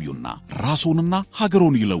ትምህርት ይገቢውና ራስዎንና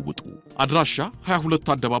ሀገሮን ይለውጡ አድራሻ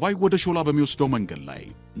 22 አደባባይ ወደ ሾላ በሚወስደው መንገድ ላይ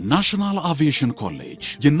ናሽናል አቪዬሽን ኮሌጅ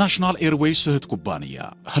የናሽናል ኤርዌይስ እህት ኩባንያ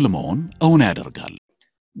ህልሞን እውን ያደርጋል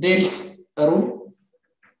there is a rule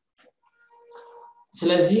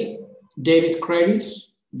ስለዚህ debit credit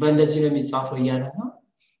በእንደዚህ ነው የሚጻፈው ያለና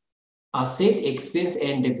asset expense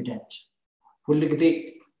and dividend ሁሉ ጊዜ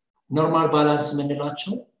ኖርማል ባላንስ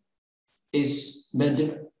ምንላቸው is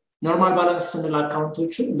ኖርማል ባላንስ ስንል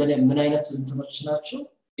አካውንቶቹ ምን አይነት እንትኖች ናቸው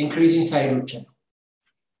increasing ሳይዶች ነው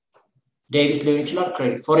debit ሊሆን ይችላል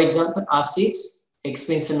credit for example assets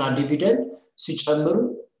expense እና dividend ሲጨምሩ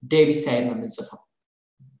debit ሳይድ ነው የምንጽፈው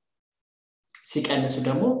ሲቀንሱ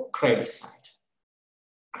ደግሞ credit side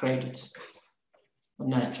credit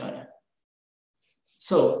naturally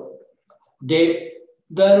so there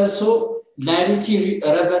also liability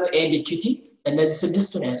revenue and equity እነዚህ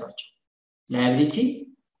ስድስቱ ነው ያዟቸው liability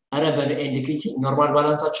revenue and equity ኖርማል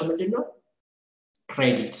ባላንሳቸው ምንድነው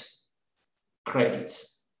credit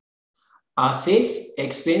assets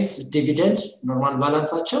expense dividend ኖርማል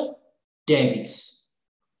ባላንሳቸው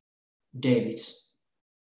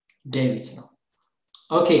debit ነው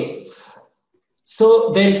okay so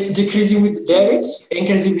there is decreasing with debit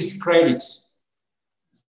increasing with credit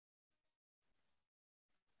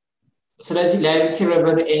ስለዚህ liability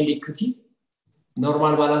revenue and equity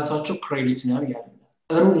ኖርማል ባላንሳቸው credit ነው ያለው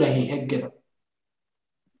ሩል ላይ ህግ ነው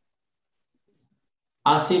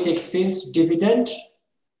asset expense dividend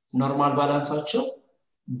ኖርማል ባላንሳቸው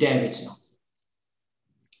debit ነው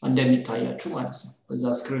እንደሚታያችሁ ማለት ነው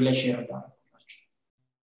በዛ ስክሪን ላይ ሼር አድርጋችሁ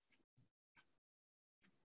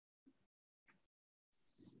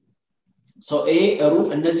so ሩል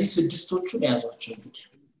እነዚህ ስድስቶቹን ያዟቸው እንግዲህ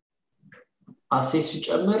አሴት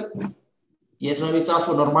ሲጨምር የት ነው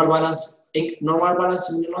የሚጻፈው ኖርማል ባላንስ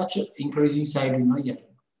ምንላቸው ኢንክሪዚንግ ሳይድ ነው ያለው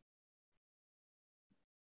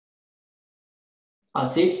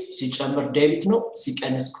አሴት ሲጨምር ዴቢት ነው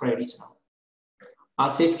ሲቀንስ ክሬዲት ነው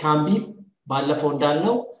አሴት ካን ቢ ባለፈው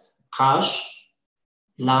እንዳልነው ካሽ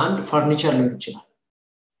ላንድ ፈርኒቸር ሊሆን ይችላል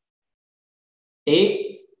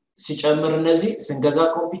ሲጨምር እነዚህ ስንገዛ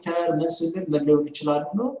ኮምፒውተር መስልን ሊሆን ይችላል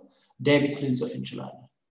ነው ዴቢት ልንጽፍ እንችላለን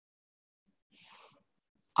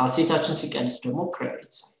አሴታችን ሲቀንስ ደግሞ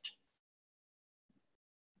ክሬዲት ሳይድ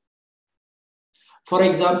for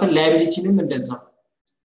example liability ንም እንደዛ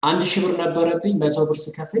 1000 ብር ነበረብኝ 100 ብር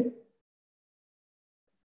ስከፍል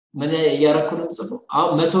ምን ያረኩ ነው ምጽፈው አው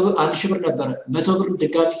 100 ብር 1000 ብር ነበር 100 ብር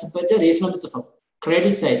ድጋሚ ስበደር የት ነው ምጽፈው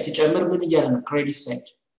ክሬዲት ሳይድ ሲጨምር ምን ይያለ ነው ክሬዲት ሳይድ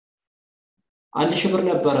 1000 ብር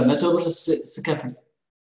ነበር 100 ብር ስከፍል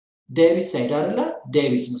ዴቢት ሳይድ አይደለ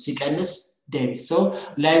ዴቢት ነው ሲቀንስ ዴቢት so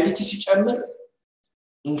liability ሲጨምር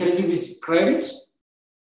increasing with credit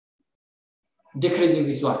decreasing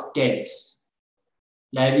with what debit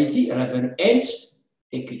liability revenue and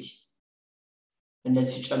equity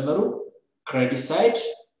እነዚህ ሲጨምሩ credit side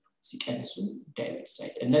ሲቀንሱ debit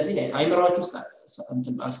side እነዚህ ላይ አይምራችሁ ውስጥ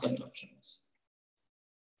እንትን አስቀምጣችሁ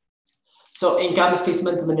so income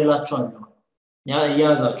statement ምን ይላችኋለሁ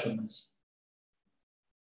ያያዛችሁ እነዚህ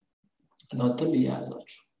ኖትም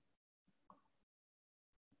ያያዛችሁ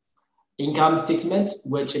income statement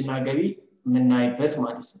ወጪና ገቢ ምናይበት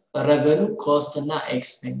ማለት ነው revenue cost እና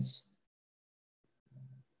expense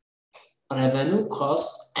revenue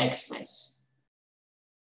cost expense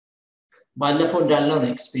ባለፈው እንዳልነው ነው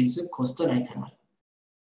expensive cost አይተናል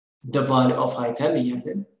the value of item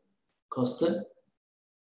ይያለን cost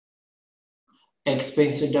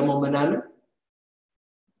expense ደግሞ ምን አለ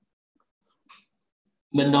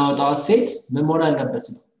ምናወጣው asset ምን መሆን አለበት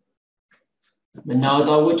ነው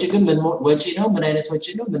ምናወጣው ወጪ ግን ምን ወጪ ነው ምን አይነት ወጪ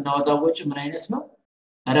ነው ምናወጣው ወጪ ምን አይነት ነው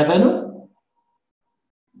revenue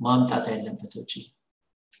ማምጣት ያለበት ወጪ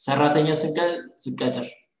ሰራተኛ ስንቀጥር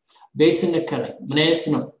ቤት ስንከራይ ምን አይነት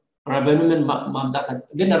ነው revenue ምን ማምጣት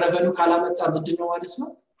ግን revenue ካላመጣ ምንድነው ማለት ነው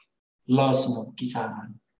loss ነው ኪሳራ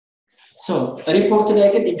ነው so report ላይ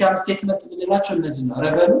ግን income statement ምንላቸው እነዚህ ነው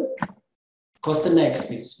revenue cost እና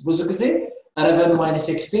expense ብዙ ጊዜ revenue minus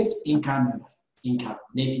expense income ነው income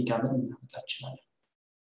net income እናመጣ ይችላል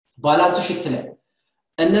ባላንስ ሺት ላይ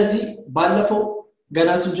እነዚህ ባለፈው ገና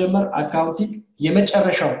ስንጀምር አካውንቲንግ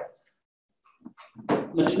የመጨረሻው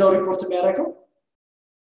ምንድነው ሪፖርት የሚያደርገው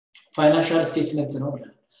ፋይናንሻል ስቴትመንት ነው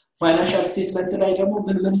ፋይናንሻል ስቴትመንት ላይ ደግሞ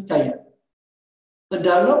ምን ይታያል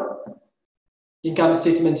እንዳለው ኢንካም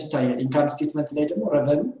ስቴትመንት ይታያል ኢንካም ስቴትመንት ላይ ደግሞ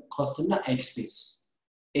revenue cost እና expense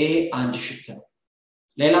ይሄ አንድ ሺት ነው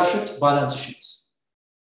ሌላ ሺት ባላንስ ሺት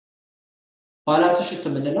balance sheet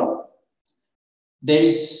ምንለው there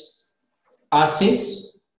is assets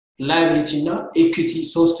liability እና equity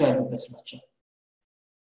ሶስቱ ያሉበት ናቸው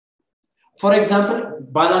for example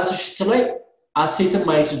balance sheet ላይ asset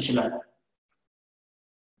ማየት እንችላለን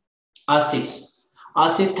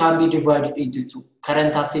asset can be divided into two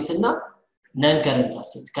current asset እና non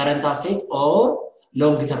current asset or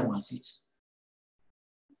long term asset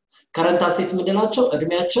current asset ምንላቸው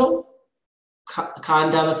እድሜያቸው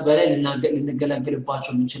ከአንድ አመት በላይ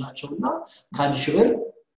ልንገለገልባቸው እንችላቸውና ከአንድ ሺህ ብር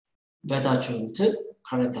በታቸው እንትን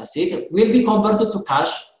current asset will be converted to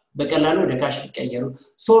cash በቀላሉ ወደ ካሽ ሊቀየሩ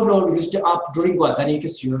sold or used up during what the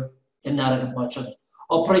next year እናረጋባቸው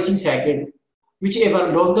operating cycle whichever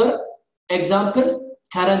longer example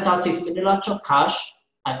current asset ምንላቸው cash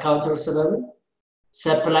account receivable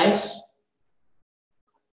supplies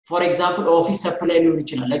for example office supply ሊሆን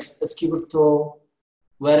ይችላል እስክሪብቶ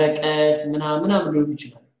ወረቀት ምናምን ሊሆን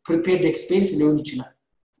ይችላል prepared expense ሊሆን ይችላል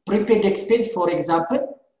prepared expense for example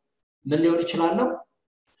ምን ሊሆን ይችላል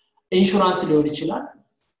ኢንሹራንስ ሊሆን ይችላል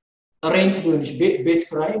ሬንት ሊሆን ይችላል ቤት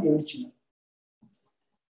ኪራይ ሊሆን ይችላል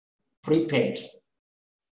prepaid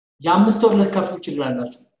የአምስት ወር ልትከፍሉ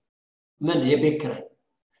ይችላላችሁ ምን የቤት ኪራይ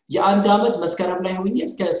የአንድ አመት መስከረም ላይ ሆኜ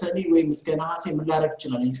እስከ ሰኔ ወይም እስከ ነሐሴ ምን ላደርግ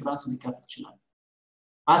ይችላል ኢንሹራንስ ሊከፍል ይችላል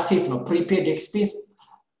asset ነው prepaid expense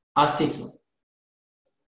asset ነው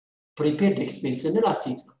prepaid expense እና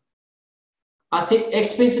asset ነው asset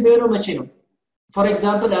expense ቢሆን መቼ ነው for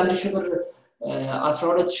example 1000 ብር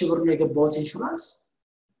 12000 ብር ነው የገባው ኢንሹራንስ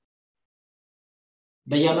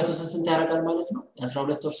በየአመቱ ስንት ያደርጋል ማለት ነው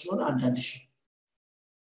 12 ወር ስለሆነ 1000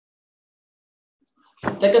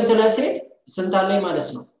 ጥቅምት ላይ ሲሄድ ስንት አለ ማለት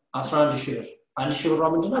ነው 11000 ብር 1000 ብር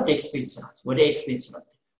ምንድነው ኤክስፔንስ ናት ወደ ኤክስፔንስ ናት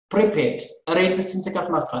prepaid rent ስንት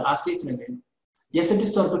ከፍላችኋል asset ነው የሚሆነው የ6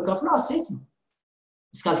 ወር ብር ከፍለው asset ነው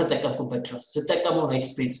እስካልተጠቀምኩበት ድረስ ተጠቀመው ነው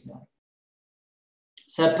ኤክስፔንስ ነው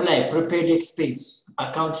supply prepaid expense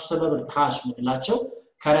account receivable cash ምንላቸው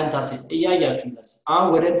current asset እያያችሁ እንደዚህ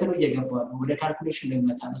ወደ እንትኑ እየገባ ነው ወደ ካልኩሌሽን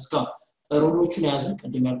ለመጣ ነው እስካሁን ሩሎቹን ያዙ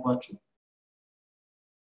ቅድም ያልኳችሁ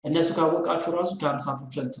እነሱ ካወቃችሁ ራሱ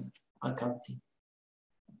ከ50% አካውንቲንግ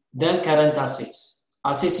then current assets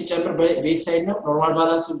assets ሲጨምር ቤዝ ሳይድ ነው ኖርማል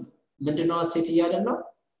ባላንሱ ምንድነው asset እያለን ነው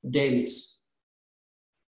debits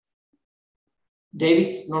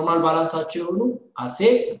normal ባላንሳቸው የሆኑ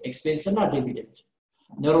assets expense እና dividend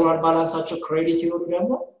normal ባላንሳቸው credit የሆኑ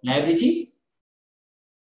ደግሞ liability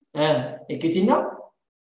equity እና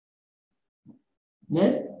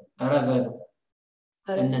ምን revenue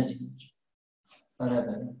እነዚህ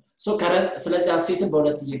revenue ሶ ከረንት ስለዚህ አሴትን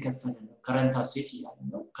በሁለት እየከፈለ ነው ከረንት አሴት ይላል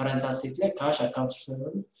ነው ከረንት አሴት ላይ ካሽ አካውንት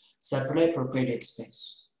ሪሲቨብል ሰፕላይ ፕሪፔድ ኤክስፔንስ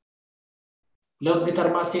ሎንግ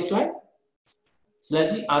ተርም አሴት ላይ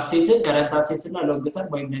ስለዚህ አሴትን ከረንት አሴት እና ሎንግ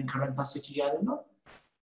ተርም ወይም ነን ከረንት አሴት ይያለ ነው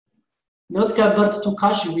not convert to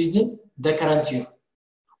cash within the current year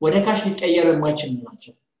ወደ ካሽ ሊቀየር የማይችል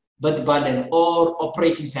ናቸው በባለን or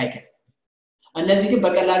operating cycle እነዚህ ግን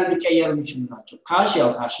በቀላሉ ሊቀየሩ የሚችሉ ናቸው ካሽ ያው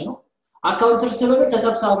ካሽ ነው አካውንት ሪሲቨብል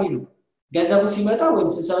ተሰብሳቢ ነው ገንዘቡ ሲመጣ ወይም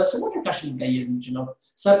ሲሰበስብ ወደ ካሽ ሊቀየር የሚችለው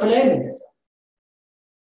ሰፕላይ እንደዛ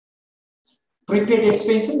prepaid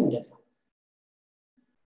expense እንደዛ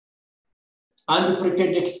አንዱ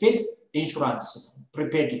prepaid expense insurance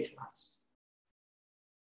prepaid insurance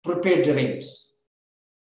prepaid rent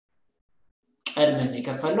ቀድመን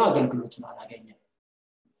የከፈልነው አገልግሎቱን አላገኘም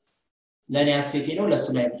ለኔ አሴቴ ነው ለሱ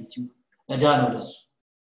ላይቢሊቲ እዳ ነው ለሱ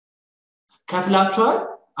ከፍላችኋል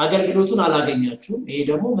አገልግሎቱን አላገኛችሁም ይሄ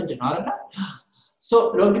ደግሞ ምንድነው አይደል ሶ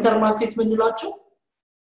ሎንግ ተርም አሴት ምንላቸው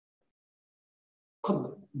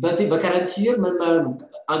በከረንት ይር ምን ማለት ነው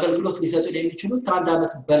አገልግሎት ሊሰጡ የሚችሉት ከአንድ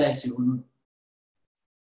አመት በላይ ሲሆኑ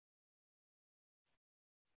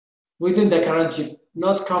within the current year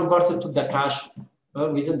not converted to the cash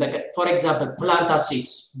within the for example plant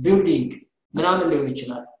assets building ምናምን ሊሆን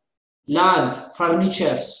ይችላል land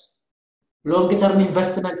furnitures long term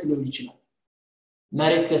investment ሊሆን ይችላል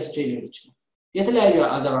መሬት ገዝቼ ሊሆን ይችላል የተለያዩ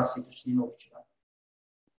አዘር አሴቶች ሊኖሩ ይችላል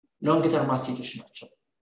long term አሴቶች ናቸው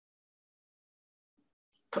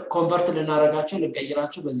ኮንቨርት ልናረጋቸው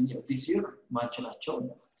ልንቀይራቸው በዚህ this year ማንችላቸው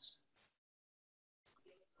ነው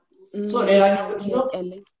ሶ ሌላኛው ምንድነው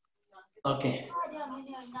Okay.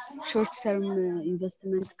 Short term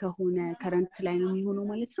investment ከሆነ current ላይ ነው የሚሆነው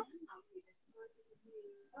ማለት ነው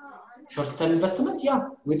Short term investment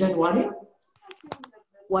within 1 year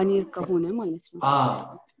 1 year ከሆነ ማለት ነው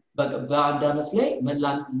በአንድ አመት ላይ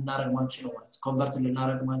መላን ልናረግ ማንችለው ማለት ኮንቨርት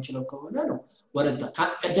ልናረግ ማንችለው ከሆነ ነው ወረዳ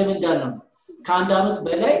ቀደም እንዳልነው ከአንድ አመት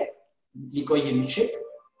በላይ ሊቆይ የሚችል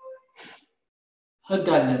ህግ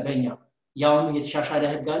አለ በእኛ ያው የተሻሻለ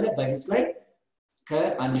ህግ አለ በፊት ላይ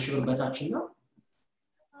ከአንድ ሺህ ብር በታችና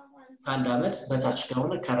ከአንድ አመት በታች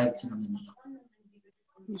ከሆነ ከረንት ነው የምንለው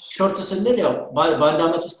ሾርት ስንል ያው በአንድ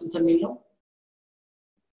አመት ውስጥ እንትን የሚለው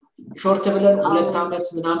ሾርት ብለን 2 አመት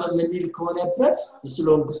ምናምን ምንል ከሆነበት እሱ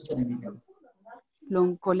ሎንግ ውስጥ ነው የሚገባው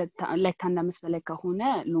ሎንግ ለካ አንድ አመት በላይ ከሆነ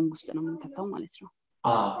ሎንግ ውስጥ ነው የምንከተው ማለት ነው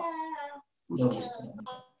ሎንግ ውስጥ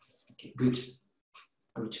ኦኬ ጉድ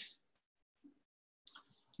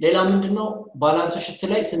ሌላ ምንድነው ባላንስ ሽት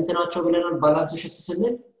ላይ ስንት ናቸው ብለናል ባላንስ ሽት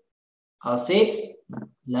ስንል አሴት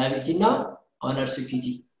ላይቢሊቲ እና ኦነርስ ኢኩዊቲ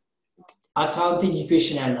አካውንቲንግ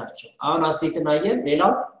ኢኩዌሽን ያላቸው አሁን አሴትን አየን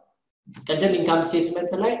ሌላው ቀደም ኢንካም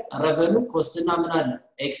ስቴትመንት ላይ ሬቨኑ ኮስት እና ምን አለ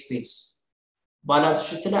ኤክስፔንስ ባላንስ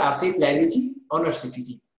ሽት ላይ አሴት ላይቢሊቲ ኦነርስ ኢኩዊቲ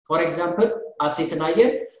ፎር ኤግዛምፕል አሴትን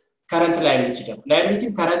አየን ከረንት ላይቢሊቲ ደግሞ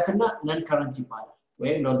ላይቢሊቲ ከረንት እና ነን ከረንት ይባላል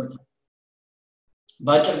ወይም ሎንግ ተርም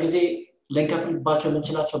ባጭር ጊዜ ለንከፍልባቸው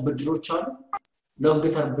ምንችላቸው ብድሮች አሉ ሎንግ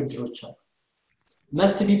ተርም ብድሮች አሉ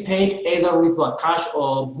must be paid either with cash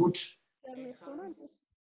or good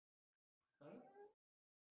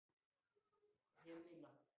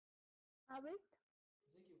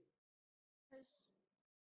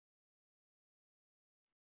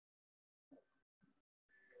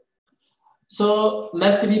so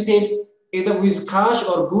must be paid either with cash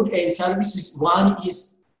or good and service with one is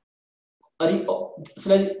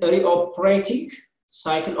operating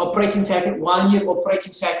cycle 1 year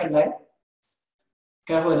operating cycle ላይ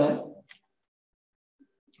ከሆነ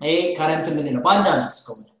ከረንት ምን ነው በአንድ አመት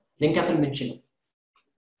እስከሆነ ልንከፍል ምንችለው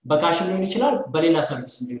በካሽ ሊሆን ይችላል በሌላ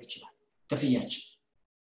ሰርቪስ ሊሆን ይችላል ከፍያችን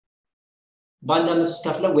በአንድ አመት ውስጥ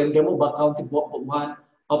ከፍለው ወይም ደግሞ በአካውንት ዋን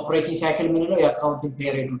ኦፕሬቲንግ ሳይክል ምን ነው የአካውንቲንግ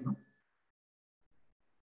ፔሪዮዱ ነው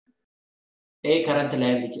ከረንት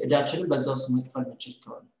ላይቢሊቲ እዳችንን በዛው ውስጥ መክፈል ምንችል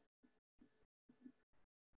ከሆነ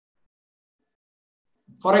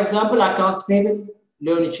for example account payable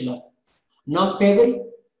ሊሆን ይችላል not payable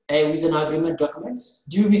with an agreement documents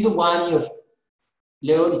due within 1 year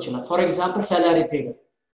ሊሆን ይችላል for example salary payable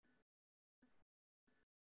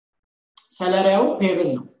salary payable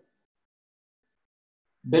ነው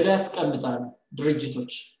በዳስ ቀምጣሉ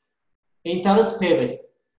ድርጅቶች interest payable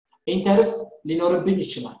interest ሊኖርብኝ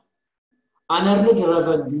ይችላል unearned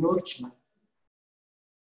revenue ሊኖር ይችላል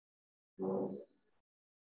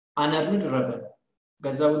unearned revenue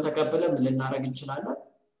ገንዘቡን ተቀበለ ምን ልናረግ እንችላለን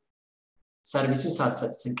ሰርቪሱን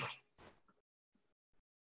ሳትሰጥ ስንቀር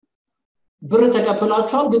ብር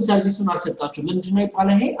ተቀበላችኋል ግን ሰርቪሱን አልሰጣችሁ ምንድነው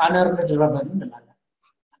ይባላል ይሄ unearned revenue እንላለን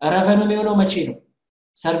revenue የሚሆነው መቼ ነው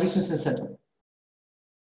ሰርቪሱን ስንሰጥ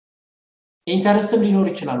ኢንተረስትም ሊኖር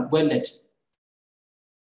ይችላል ወለድ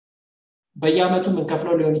በየአመቱ ምን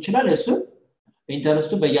ከፍለው ሊሆን ይችላል እሱ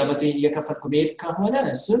ኢንተረስቱ በየአመቱ እየከፈልኩ መሄድ ከሆነ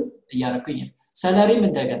እሱ እያረኩኝ ሰላሪም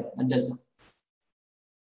እንደገና እንደዛ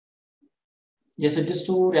የስድስት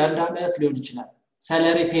ወር የአንድ አመት ሊሆን ይችላል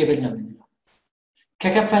ሰላሪ ፔብል ነው የምንለው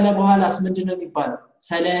ከከፈለ በኋላስ ምንድነው የሚባለው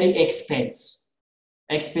ሰላሪ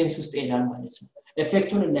ኤክስፔንስ ውስጥ ይሄዳል ማለት ነው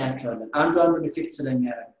ኢፌክቱን እናያቸዋለን አንዱን ኢፌክት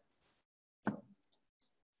ስለሚያደርግ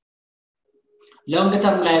long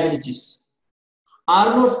term liabilities are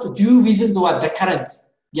not due within the current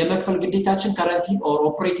የመክፈል ግዴታችን currently or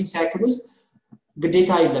operating cycle ውስጥ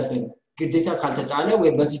ግዴታ የለብንም ግዴታ ካልተጣለ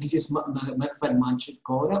ወይ በዚህ ጊዜ መክፈል ማንችል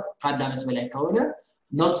ከሆነ ከአንድ አመት በላይ ከሆነ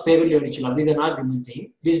not payable ሊሆን ይችላል with an agreement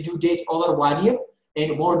this due date over 1 year and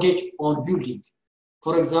mortgage on building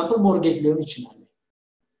for example mortgage ሊሆን ይችላል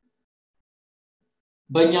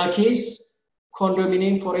በእኛ ኬስ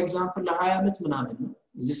ኮንዶሚኒየም for example ለ20 አመት ምናምን ነው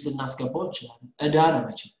እዚህ ልናስገባው ይችላል እዳ ነው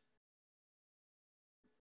መቼ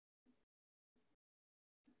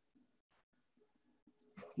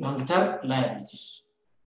long term liabilities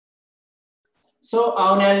so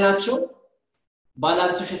አሁን ያልናቸው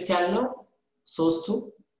ባላንስ ሽት ያልነው ሶስቱ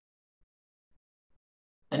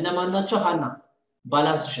እነማን ናቸው ሃና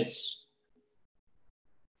ባላንስ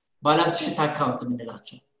ሽት አካውንት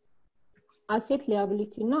ምንላቸው asset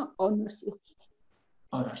liability እና owner's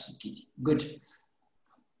equity good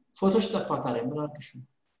ፎቶሽ ተፋታለኝ ምን አልከሽ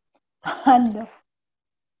አለ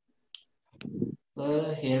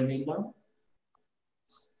ሄርሜላ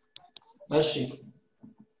እሺ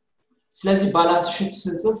ስለዚህ ባላንስ ሽት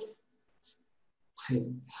ስንጽፍ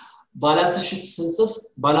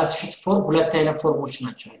ባላንስ ሽት ፎርም ሁለት አይነት ፎርሞች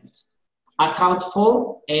ናቸው ያሉት account form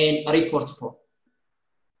and report form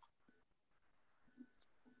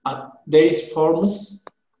there is forms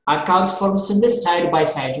account forms ስንል side by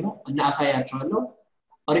side ነው እና አሳያችኋለሁ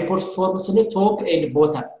report forms ስንል top and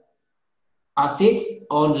bottom assets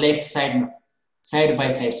on left side ነው side by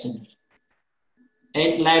side ስንል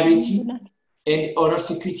and liability and owner's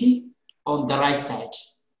equity on the right side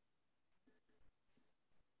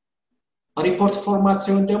report format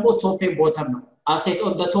ሲሆን ደግሞ top and bottom ነው asset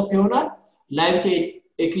on the top ይሆናል liability and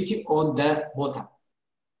equity on the bottom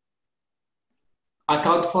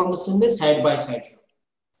account form ስንል side by side ነው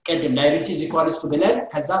ቀድም liability is equals to ብለን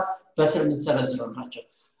ከዛ በስር እንሰረዝረው ናቸው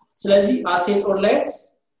ስለዚህ asset on left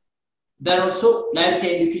then also liability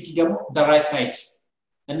and equity ደግሞ the right side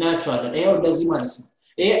እናያቸዋለን ይሄው እንደዚህ ማለት ነው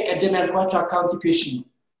ይሄ ቀድም ያልኳቸው account equation ነው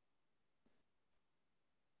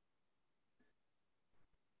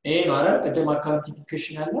ይሄ ማለት ቀድም account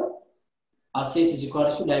equation ያለው asset is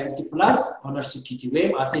equals to liability plus owner's equity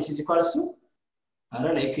ወይም asset is equals to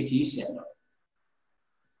equity ያለው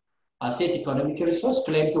asset economic resource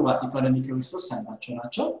claim to what economic resource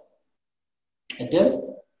ናቸው ቀደም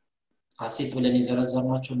asset ብለን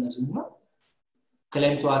ይዘረዘርናቸው እነዚህ ነው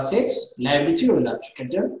claim to assets liability ይላችሁ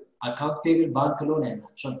ቀደም account payable bank loan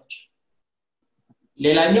ናቸው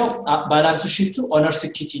ሌላኛው balance sheet to owner's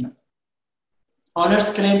equity ነው owner's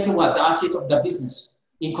claim to what the asset of the business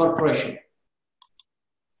incorporation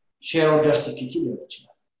shareholders equity ይላችሁ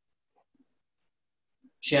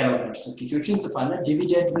shareholders equity ጽፋለን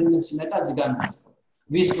dividend ምን ሲመጣ እዚህ ጋር ነው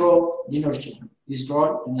withdraw ሊኖር ይችላል withdraw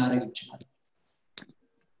እናደርግ ይችላል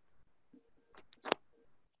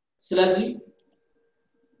ስለዚህ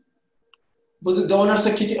the owner's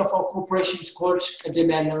equity of a corporation is called ቀደም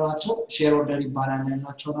ያልናቸው shareholder ይባላል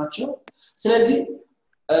ናቸው ስለዚህ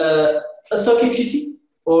stock equity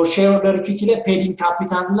or shareholder equity ላይ paid in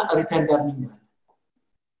capital እና returned earnings አለ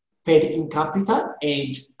paid in capital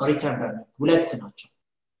and returned earnings ሁለት ናቸው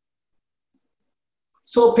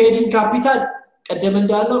so paid in capital ቀደም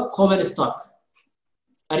እንዳለው common stock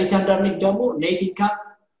returned earnings ደግሞ net income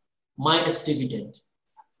minus dividend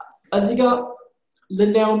እዚህ ጋር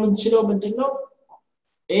ልናየው የምንችለው ምንድነው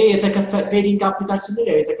ይሄ የተከፈለ paid in capital ስንል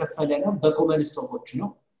የተከፈለ ነው በኮመን ስቶኮች ነው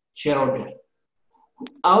shareholder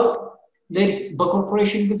አው there is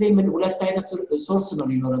በኮርፖሬሽን ጊዜ ምን ሁለት አይነት ሶርስ ነው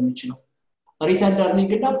ሊኖር የሚችለው returned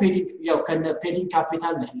earnings እና paid in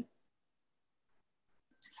capital ነው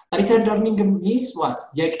returned earnings means what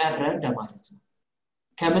የቀረ እንደማለት ነው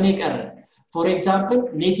ከምን የቀረ for example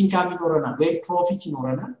net income ይኖረናል ወይ profit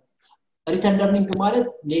ይኖረናል returned earnings ማለት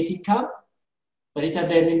net income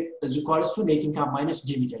returned earnings is equals to net income minus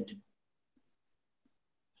dividend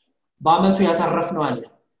በአመቱ ያተረፍነው አለ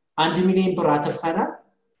 1 ሚሊዮን ብር አተርፈናል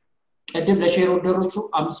ቀደም ለሼርሆልደሮቹ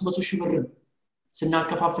 500,000 ብር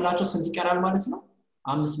ስናከፋፍላቸው ስንት ይቀራል ማለት ነው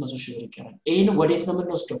 500,000 ብር ይቀራል ይሄን ወዴት ነው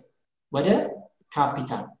የምንወስደው ወደ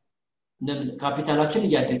ካፒታላችን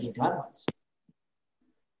እያደገ ይላል ማለት ነው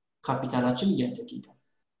ካፒታላችን እያደገ ይላል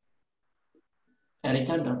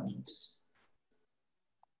returned earnings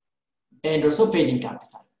and also paid in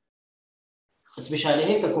capital especially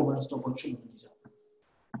ይሄ ከኮመን ስቶኮቹ ነው የሚይዘው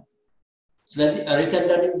ስለዚህ ሪተርን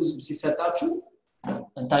ለርኒንግ ብዙ ሲሰጣችሁ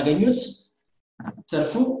እንታገኙት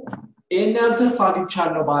ትርፉ ይሄን ያህል ትርፍ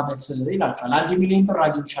አግኝቻለሁ በአመት ይላችኋል 1 ሚሊዮን ብር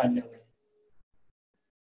አግኝቻለሁ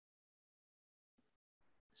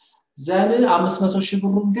ዘለ 500 ሺህ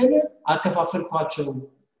ብሩን ግን አከፋፈልኳቸው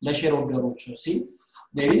ለሼር ሆልደሮች ሲል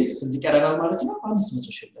ዴሪስ እንዲቀረናል ማለት ነው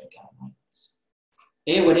 500 ሺህ ብር ቀረ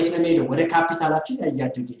ይሄ ወዴት ነው የሚሄደው ወደ ካፒታላችን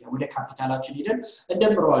ያያደገ ወደ ካፒታላችን ሄደን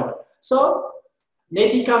እንደምረዋለን ሶ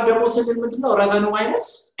ኔት ኢንካም ደግሞ ስንል ምንድነው ሬቨኑ ማይነስ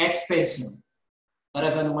ኤክስፔንስ ነው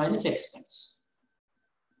ሬቨኑ ማይነስ ኤክስፔንስ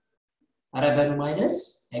ሬቨኑ ማይነስ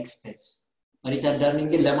ኤክስፔንስ ሪተርን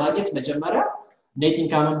ለርኒንግ ለማግኘት መጀመሪያ ኔት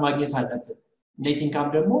ኢንካምን ማግኘት አለብን ኔት ኢንካም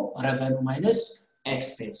ደግሞ ሬቨኑ ማይነስ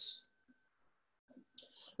ኤክስፔንስ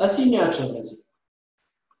አሲኒያቸው ለዚህ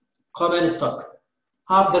common stock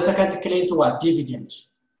have the second claim to what dividend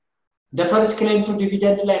the first claim to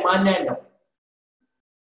dividend ላይ ማን ያለው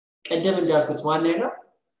ቀደም እንዳልኩት ማን ያለው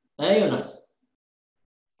ዮናስ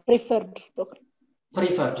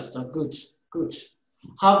preferred stock good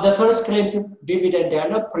have the first claim to dividend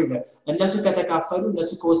ያለው preferred እነሱ ከተካፈሉ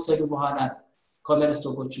እነሱ ከወሰዱ በኋላ common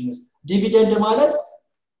stockoች ነው dividend ማለት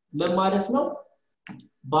ምን ማለት ነው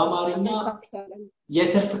በአማርኛ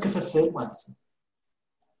የትርፍ ክፍፍል ማለት ነው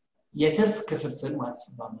የትርፍ ክፍፍል ማለት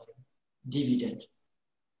ነው በአማርኛ dividend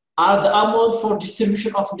are the amount for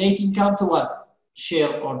distribution of net income to what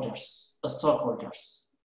shareholders stockholders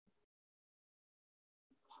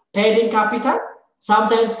paid in capital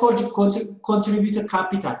sometimes called contributor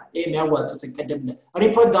capital የሚያዋጡት ቀደም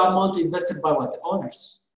report the amount invested by what the owners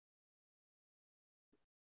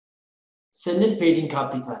ስንል paid in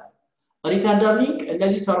capital return earning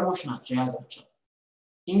እነዚህ ተርሞች ናቸው ያዛቸው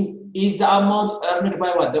is the amount earned by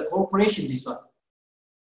what the corporation this one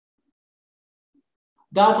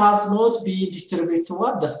that has not been distributed to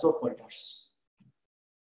what the stockholders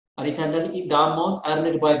return earning the amount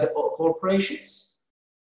earned by the corporations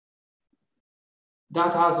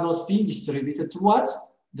that has not been distributed to what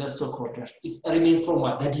the stockholder is remain from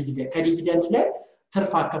what the dividend ከዲቪደንድ ላይ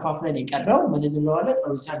ትርፍ አከፋፍለን የቀረው ምን እንለዋለን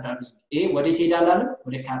return earning ይሄ ወዴት ሄዳላል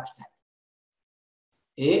ወደ ካፒታል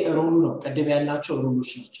ይሄ ሩሉ ነው ቀደም ያልናቸው ሩሎች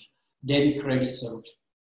ናቸው ዴቢት ክሬዲት ሰሩት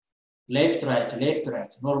ሌፍት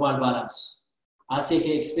ራይት ኖርማል ባላንስ አሴት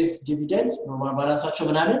ኤክስፔንስ ዲቪደንድ ኖርማል ባላንሳቸው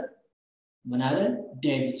ምን አለ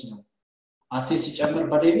ዴቢት ነው አሴት ሲጨምር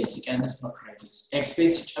በዴቢት ሲቀንስ በክሬዲት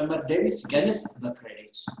ኤክስፔንስ ሲጨምር ዴቢት ሲቀንስ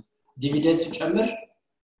በክሬዲት ዲቪደንድ ሲጨምር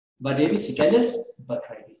በዴቢት ሲቀንስ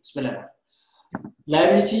በክሬዲት ብለናል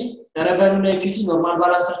ላይቢሊቲ ሬቨኑ እና ኢኩዊቲ ኖርማል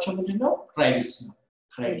ባላንሳቸው ምንድነው ክሬዲት ነው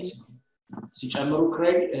ሲጨምሩ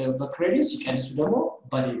በክሬዲት ሲቀንሱ ደግሞ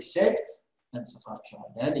በዴቢት ሳይድ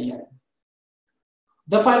እንጽፋቸዋለን ይላል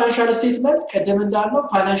the financial statement ቀደም እንዳልነው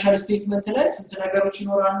financial statement ላይ ስንት ነገሮች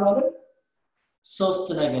ይኖራሉ አይደል ሶስት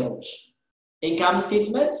ነገሮች income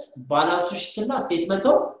statement balance sheet እና statement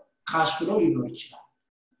of cash flow ሊኖር ይችላል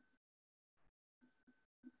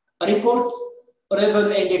report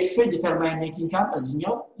revenue and expense determine net income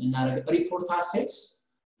እዚህኛው እናደርግ report assets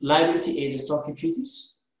liability and stock equities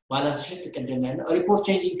balance sheet ቀደም ያለው report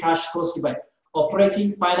changing cash cost by operating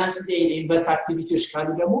finance and invest activities ካሉ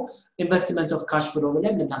ደግሞ investment of cash flow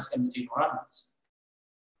ብለን እናስቀምጥ ይኖራል ማለት ነው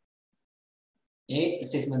ይሄ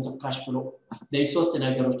statement of cash flow ሶስት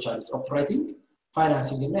ነገሮች አሉት operating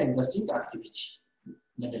financing እና investing activity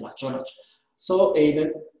ምንላቸው ናቸው so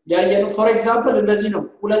ያየነው for example እንደዚህ ነው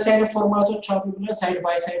ሁለት አይነት ፎርማቶች አሉ ብለን ሳይድ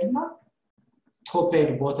ባይ ሳይድ እና top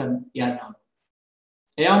and bottom ያለው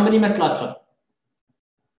ያው ምን ይመስላችኋል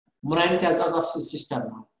ምን አይነት ያጻጻፍ ሲስተም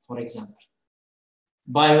ነው for example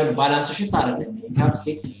ባይሆን ባላንስ ሺት አይደለም ኢንካም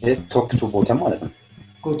ስቴትመንት ቶፕ ቱ ቦተም ማለት ነው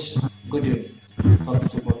good ቶፕ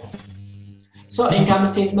ቱ ቦተም so ኢንካም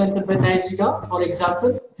ስቴትመንት በናይስ ጋር for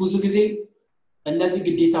example ብዙ ጊዜ እነዚህ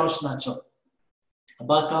ግዴታዎች ናቸው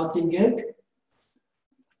በአካውንቲንግ ህግ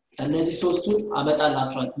እነዚህ ሶስቱ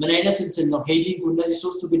አመጣላችኋል ምን አይነት እንትን ነው ሄዲንግ እነዚህ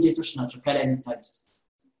ሶስቱ ግዴታዎች ናቸው ከላይ የሚታዩት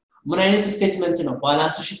ምን አይነት ስቴትመንት ነው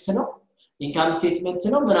ባላንስ ሺት ነው ኢንካም ስቴትመንት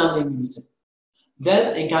ነው ምናምን የሚሉት then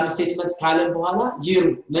income statement ካለን በኋላ year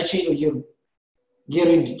መቼ ነው year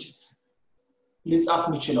ended ሊጻፍ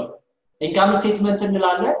የሚችለው income statement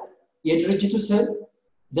እንላለን የድርጅቱ ስም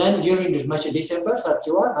then year ended መቼ ዲሴምበር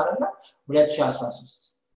 31 አይደል 2013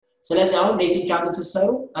 ስለዚህ አሁን net income ሲሰሩ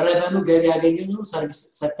ረቨኑ ገቢ ያገኘነው ሰርቪስ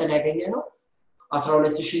ሰተን ያገኘነው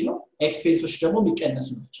 12000 ነው ኤክስፔንሶች ደግሞ የሚቀንሱ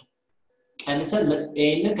ናቸው ቀንሰን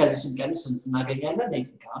ይሄን ከዚህ ስንቀንስ እናገኛለን net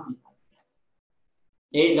income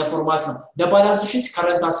ይሄ ለፎርማት ነው the balance sheet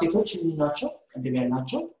current assets ናቸው ቀደም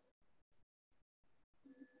ያልናቸው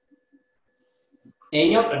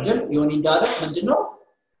ይሄኛው ቀደም ይሁን እንዳለ ምንድነው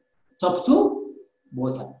top to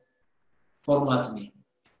bottom ፎርማት ነው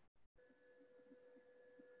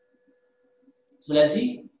ስለዚህ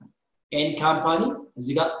ኤን ካምፓኒ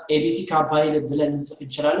እዚህ ጋር ኤቢሲ ካምፓኒ ብለን እንጽፍ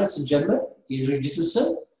እንችላለን ስንጀምር የድርጅቱ ስም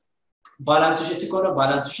ባላንስ ሺት ከሆነ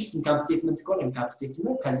ባላንስ ሺት ኢንካም ስቴትመንት ከሆነ ኢንካም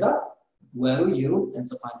ስቴትመንት ከዛ ወሩ ይሩ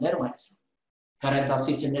እንጽፋለን ማለት ነው ከረንት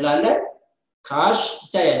አሴት እንላለን ካሽ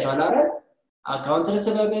ይታያችኋል አይደል አካውንት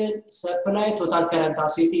ሪሲቨብል ሰፕላይ ቶታል ከረንት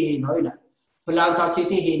አሴት ይሄ ነው ይላል ፕላንት አሴት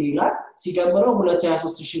ይሄ ነው ይላል ሲደምረው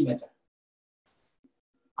 223000 መጣ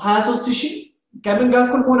 23000 ከምን ጋር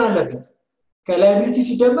እኩል መሆን አለበት ከላይቢሊቲ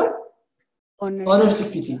ሲደመር ኦነርስ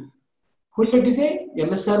ኢኩዊቲ ሁሉ ጊዜ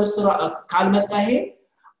የምትሰሩት ስራ ካልመጣ ይሄ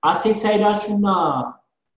አሴት ሳይዳችሁና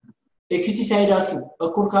ኢኩዊቲ ሳይዳችሁ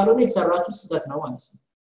እኩል ካልሆነ የተሰራችሁት ስህተት ነው ማለት ነው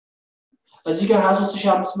እዚህ ጋር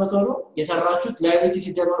 23500 ነው የሰራችሁት ላይቢሊቲ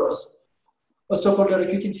ሲደመር ስቶክሆልደር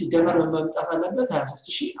ኢኩዊቲ ሲደመር መምጣት አለበት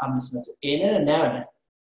 23500 ኤነን እናያለን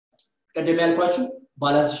ቀደም ያልኳችሁ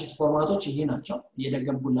ባላንስ ሺት ፎርማቶች ይሄ ናቸው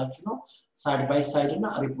እየደገምኩላችሁ ነው ሳይድ ባይ ሳይድ እና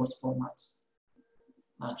ሪፖርት ፎርማት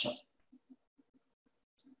ናቸው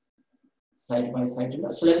ሳይድ ባይ ሳይድ እና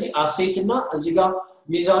ስለዚህ አሴት እና እዚህ ጋር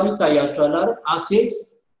ሚዛኑ ይታያችኋል አይደል አሴት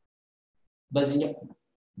በዚህኛው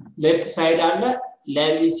ሌፍት ሳይድ አለ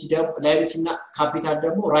ላይቢሊቲ እና ካፒታል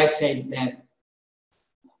ደግሞ ራይት ሳይድ ላይ አለ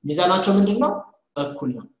ሚዛናቸው ምንድነው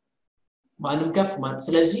እኩል ነው ማንም ከፍ ማን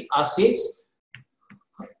ስለዚህ አሴት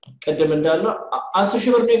ቀደም እንዳለው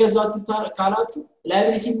 10000 ብር ነው የገዛችሁት ካላችሁ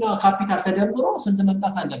ላይቢሊቲ እና ካፒታል ተደምሮ ስንት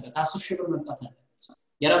መምጣት አለበት 10000 ብር መምጣት አለበት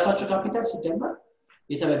የራሳችሁ ካፒታል ሲደመር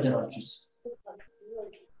የተበደራችሁት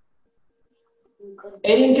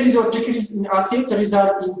any increase or decrease in assets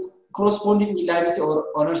result in corresponding liability or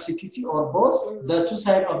owner's equity or both the two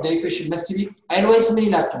sides of the equation must be always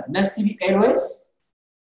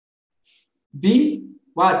be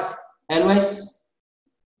what always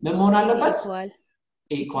መሆን አለበት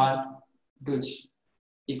equal good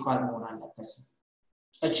equal መሆን አለበት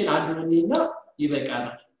እቺን አንዱን እና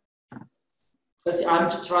ይበቃናል ስለዚህ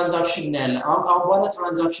አንድ ትራንዛክሽን ያለ አሁን በኋላ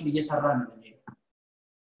ትራንዛክሽን እየሰራ ነው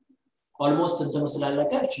almost እንትኑ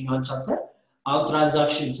ስላለቀ እቺኛውን ቻፕተር አሁን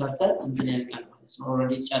ትራንዛክሽን ሰርተን እንትን ያልቃል ማለት ነው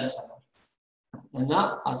ኦሬዲ ጨርሰናል እና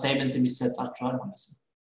አሳይመንት የሚሰጣችኋል ማለት ነው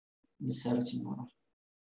የሚሰሩት ይኖራል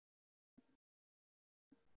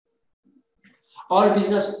all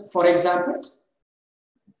business for example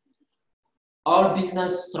all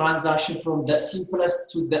business transaction from the simplest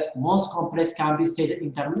to the most complex can be stated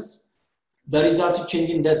in terms the result change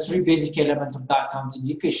in the three basic elements of the accounting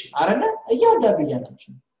equation አይደለ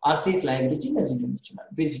እያዳብያላችሁ asset liability እንደዚህ ነው ይችላል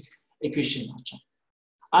basic equation ናቸው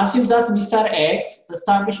assume that Mr. X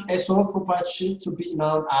established a sole proprietorship to be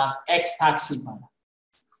known as X taxi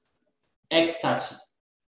X taxi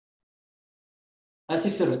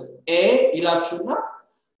አሲስሩት A ይላችሁና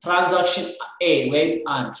transaction A ወይም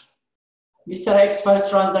and Mr. X first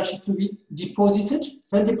transaction to be deposited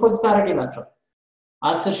send deposit አደረገላችሁ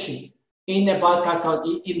 10000 in a bank account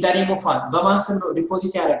in the name of what በማን ስም ነው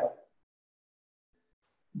ዲፖዚት ያደረገው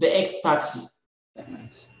the X taxi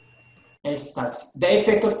the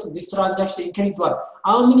effect of this transaction increase what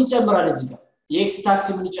አሁን ምን ይጨምራል እዚህ ጋር የኤክስ ታክሲ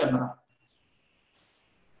ምን ይጨምራል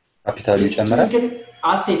ካፒታሉ ይጨምራል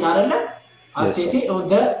asset አይደለ asset on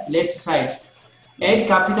the left side and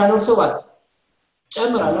capital also what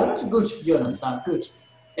ጨምራል አይደል good ዮናስ good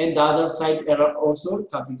and the other side also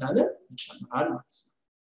capital ይጨምራል ማለት ነው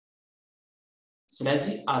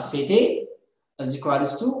ስለዚህ asset is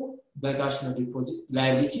equals to በካሽ ነው ዲፖዚት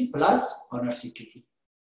ላይቢሊቲ ፕላስ ኦነርስ ኢኩዊቲ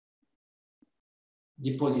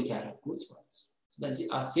ዲፖዚት ያደረጉት ማለት ስለዚህ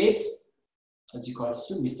አሴት is equals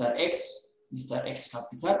to Mr. X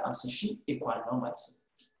capital 10000 ኢኳል ነው ማለት ነው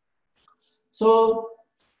ሶ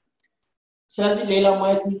ስለዚህ ሌላ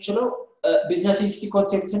ማየት የምንችለው ቢዝነስ ኢንቲቲ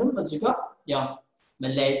ኮንሴፕትንም እዚህ ጋር ያው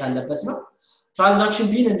መለያየት አለበት ነው ትራንዛክሽን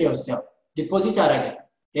ቢን እንደውስታው ዲፖዚት ያደረገ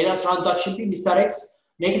ሌላ ትራንዛክሽን ቢ Mr. X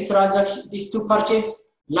next transaction is to purchase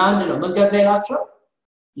land ነው መንገዛ ይላችሁ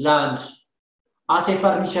land as a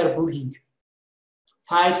furniture building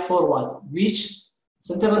tied forward which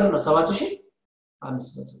ስንት ብር ነው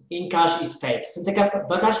 7500 in cash is paid ስንት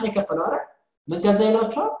በካሽ ነው የከፈለው አይደል መንገዛ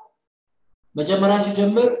ይላችሁ መጀመሪያ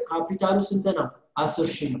ሲጀምር ካፒታሉ ስንት ነው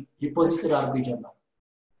 10000 ነው ዲፖዚት አድርጎ ይጀምራል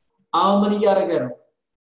አሁን ምን እያደረገ ነው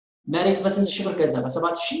መሬት በስንት ሺህ ብር ገዛ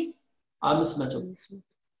በ7500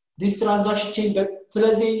 this transaction change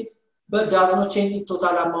ስለዚህ but does not change the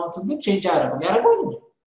total amount ግን change ያደርገው እንዴ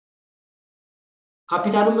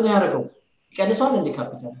ካፒታሉ ምን ያደርገው ይቀንሳል እንዴ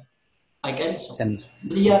ካፒታሉ አይቀንስም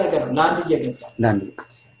ምን ያደርገ ነው ላንድ እየገዛ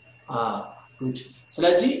good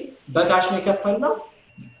ስለዚህ በካሽ ነው የከፈልነው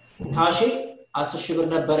ካሽ 10000 ብር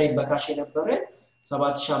ነበረኝ በካሽ ነበረ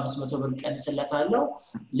 7500 ብር ቀንስለታለሁ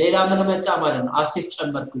ሌላ ምን መጣ ማለት ነው አሴት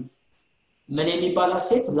ጨመርኩኝ ምን የሚባል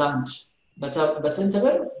አሴት ላንድ በስንት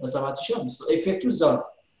ብር በ7500 ኢፌክቱ እዛው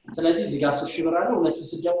ስለዚህ እዚህ ጋር 10000 ብር አለ ሁለቱን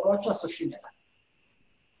ሲጀምሯቸው 10000 ይመጣል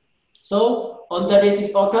so on the date is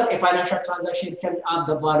occur a financial transaction can add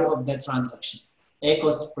the value of the transaction a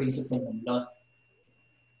cost principal ነው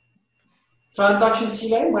transaction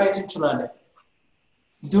ላይ ማየት እንችላለን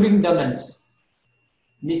during the month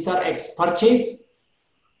Mr. X purchase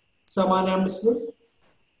 85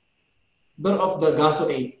 ብር of the gas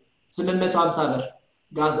oil 850 ብር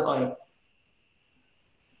gas oil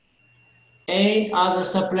and as a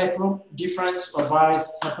supply from different or various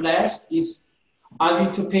suppliers is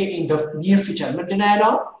agreed to pay in the near future ምንድነው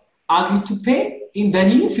ያለው agreed to pay in the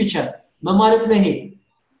near future ማለት ነው ይሄ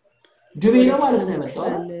ዱቤ ነው ማለት ነው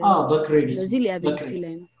የመጣው በክሬዲት ስለዚህ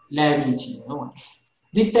liability ነው ማለት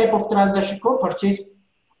this type of transaction called purchase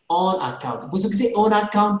on account ብዙ ጊዜ on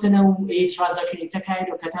account ነው ይሄ ትራንዛክሽን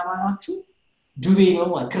የተካሄደው ከተባላችሁ ዱቤ ነው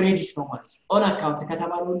ማለት ክሬዲት ነው ማለት on account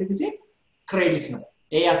ከተባለው ሁሉ ጊዜ ክሬዲት ነው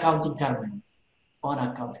ይሄ አካውንቲንግ ተርም ነው on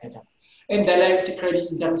account ከተባለ and the liability credit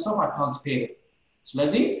in terms of account payable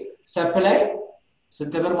ስለዚህ ሰፕላይ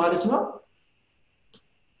ስንት ብር ማለት ነው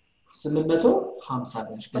 850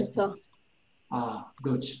 ብር ገዝታ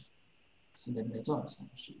good 850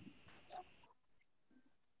 ብር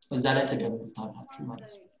እዛ ላይ ተደምሩታላችሁ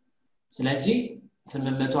ማለት ነው ስለዚህ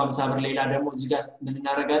 850 ብር ሌላ ደግሞ እዚህ ጋር ምን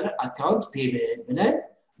እናደርጋለን አካውንት ፔብል ብለን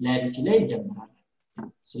ላይቢሊቲ ላይ እንደምራለን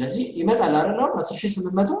ስለዚህ ይመጣል አይደል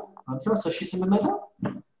 10850 10850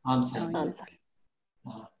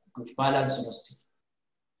 good balance ነው እስቲ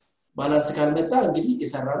ባላንስ ካልመጣ እንግዲህ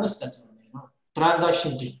የሰራነው ስህተት ነው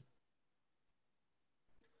ትራንዛክሽን ዲ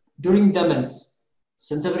during the month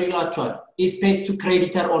ስንት ብር ይላችኋል is paid to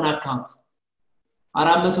creditor on account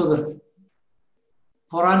 400 ብር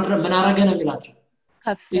 400 ምን አረገ ነው የሚላችሁ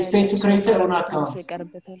is paid to creditor on account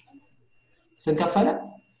ስንከፈለ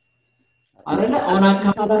አይደለ on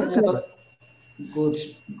account good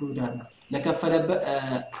አለ ለከፈለበት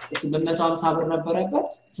 850 ብር ነበረበት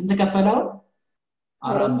ስንት ከፈለው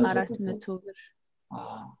 400 ብር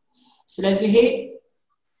ስለዚህ ይሄ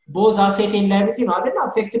ቦዝ አሴት ኤንድ ላይቢሊቲ ነው አይደል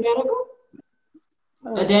አፌክት የሚያደርገው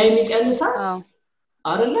እዳይም ይቀንሳል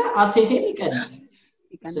አይደል አሴቴን ይቀንሳል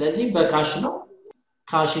ስለዚህ በካሽ ነው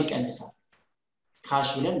ካሽ ይቀንሳል ካሽ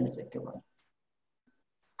ብለን እንዘግባለን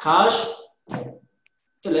ካሽ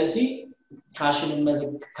ስለዚህ ካሽን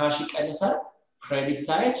ካሽ ይቀንሳል ክሬዲት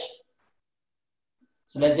ሳይድ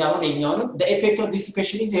ስለዚህ አሁን የኛውንም the effect of this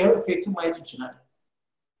equation is here effect ማየት እንችላለን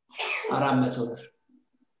 400 ብር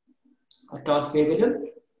አካውንት ፔብል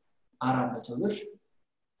 400 ብር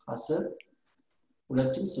 10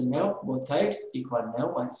 ሁለቱም ስናየው both side equal ነው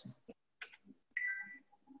ማለት ነው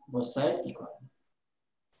both side equal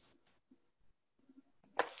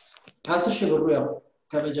ካስሽ ብሩ ያው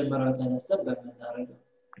ከመጀመሪያው ተነስተን በመናረጋው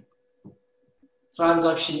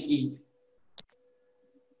transaction E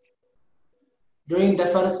during the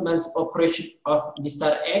first month operation of Mr.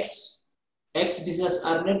 X business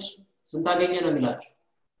earned ስንታገኘ ነው የሚላችሁ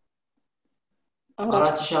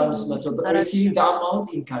 4500 ብር received the amount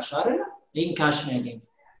in cash አይደል in cash ነው ያገኘው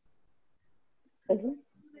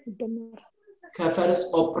ከፈርስ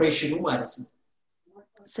ኦፕሬሽኑ ማለት ነው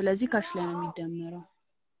ስለዚህ ካሽ ላይ ነው የሚደመረው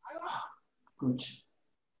good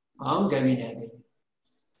አሁን ገቢ ነው ያገኘው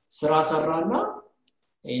ስራ ሰራና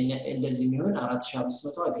እንደዚህ የሚሆን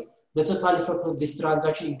 4500 አገኘ the total effect of this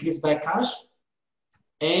transaction increased by cash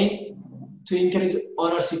and to increase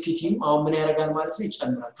owner's equity አሁን ምን ያደርጋል ማለት ነው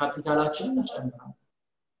ይጨምራል ካፒታላችንን ይጨምራል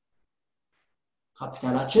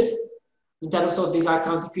ካፒታላችን in terms of this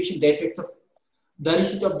account equation the effect of the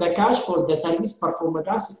receipt of the cash for the service performed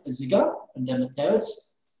as እዚህ ጋር እንደምታዩት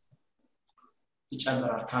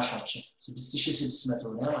ይጨምራል ካሻችን 6600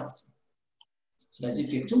 ነው ማለት ነው ስለዚህ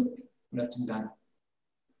ኢፌክቱ ሁለቱም ጋር ነው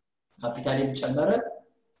ካፒታልም ጨመረ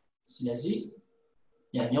ስለዚህ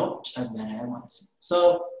ያኛው ጨመረ ማለት ነው so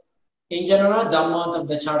in general the amount of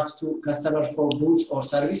the charge to customers for goods or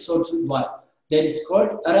service sold to what then is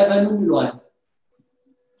called revenue ይሏል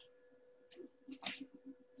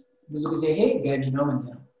ብዙ ጊዜ ይሄ ገቢ ነው ማለት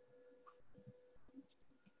ነው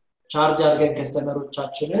ቻርጅ አድርገን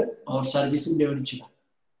ከስተመሮቻችንን or ሰርቪስም ሊሆን ይችላል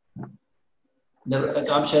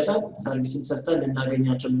ለእቃም ሸጠን ሰርቪስም ሰጥተን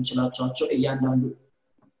ልናገኛቸው የምንችላቸው እያንዳንዱ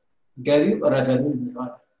ገቢው revenue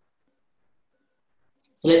ይሏል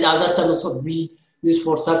ስለዚህ other terms of we use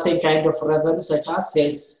for certain kind of revenue such as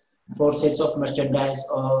sales for sales of merchandise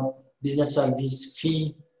or business service fee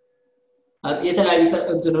የተለያዩ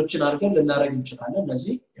እንትኖችን አድርገን ልናረግ እንችላለን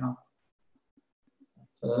ለዚህ ያው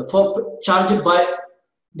for charged by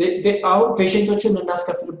the our patientዎችን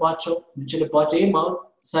እናስከፍልባቸው እንችልባቸው ይሄም አሁን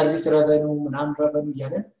ሰርቪስ revenue ምናምን revenue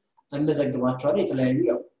ያለን እንዘግባቸዋለን የተለያዩ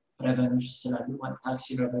ያው ረቨኖች ስላሉ ማለት ታክስ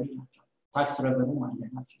ረቨኒ ናቸው ታክስ ረቨኑ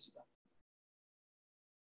ማለት ናቸው እዚህ ጋር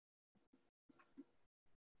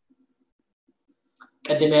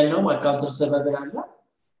ቀደም ያለው አካውንት ሪሲቨብል አለ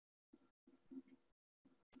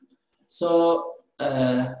so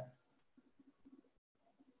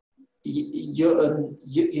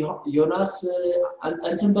ዮናስ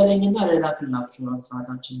አንተን በለኝና ለላክላችሁ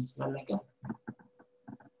ሰዓታችን ስላለቀ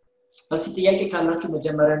በስ ጥያቄ ካላችሁ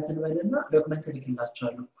መጀመሪያ እንትን በለና ዶክመንት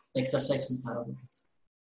ልክላችኋለሁ ኤክሰርሳይዝ ምታረጉት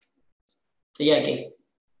ጥያቄ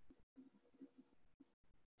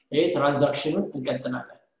ይሄ ትራንዛክሽኑን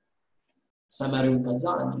እንቀጥላለን ሰማሪውን ከዛ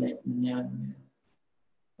አንድ ላይ እናያለን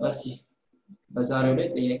እስቲ በዛሬው ላይ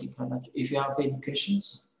ጥያቄ ካላችሁ if you have any questions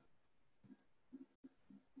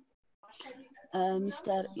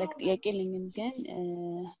ሚስተር ለክ ጥያቄ ልኝም ግን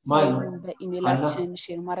በኢሜይላችን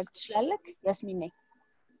ሼር ማድረግ ትችላለህ ያስሚን ነኝ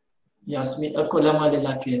ያስሚን እኮ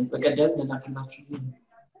ለማለላክ በቀደም ለላክላችሁ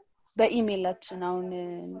በኢሜይላችን አሁን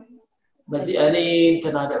በዚህ እኔ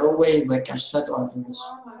እንተናለ ወይ በቃሽ ሰጠዋለሁ እሱ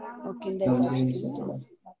ኦኬ እንደዚህ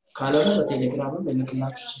ካለለ በቴሌግራም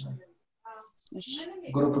ልልክላችሁ ይችላል እሺ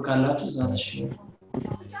ግሩፕ ካላችሁ ዛሬሽ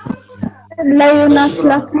ለዮናስ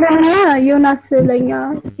ላክለና ዮናስ ለኛ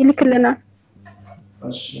ይልክልናል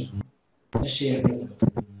እሺ እሺ ያገኝ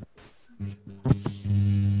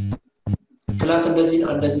ክላስ እንደዚህ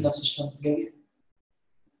ነፍስሽ ትገቢ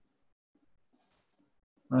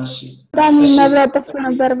እሺ ታም መብራት ጠፍቶ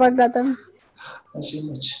ነበር ባጋጠም እሺ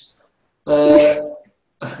ነች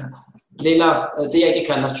ሌላ ጥያቄ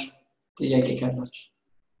ካላችሁ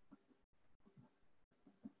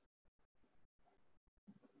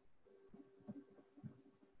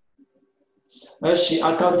እሺ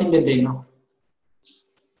አካውንቲንግ እንዴት ነው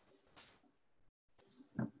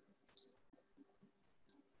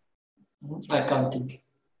አካውንቲንግ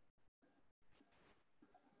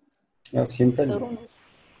ያው ሲምፕል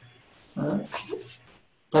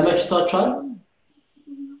ተመችቷችኋል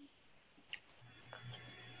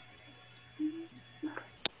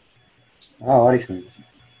አሪፍ ነው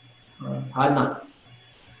አና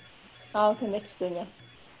ተመችቶኛል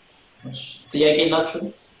እሺ ጥያቄ ናችሁ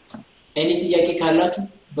እኔ ጥያቄ ካላችሁ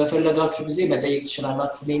በፈለጋችሁ ጊዜ መጠየቅ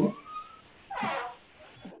ትችላላችሁ ለኔ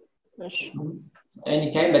እሺ ኤኒ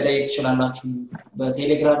ታይም መጠየቅ ትችላላችሁ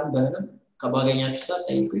በቴሌግራም በምንም ከባገኛችሁ ሰዓት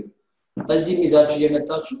ጠይቁኝ በዚህ ይዛችሁ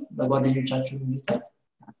እየመጣችሁ ለጓደኞቻችሁ እንዲታይ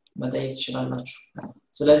መጠየቅ ትችላላችሁ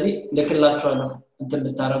ስለዚህ ልክላችኋለሁ እንትን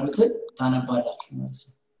ብታረጉት ታነባላችሁ ማለት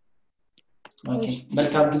ነው ኦኬ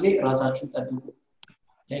መልካም ጊዜ ራሳችሁን ጠብቁ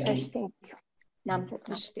ታንክ ዩ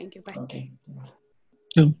ናምቶሽ ታንክ ዩ ባይ ኦኬ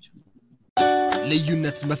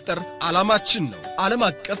ልዩነት መፍጠር ዓላማችን ነው ዓለም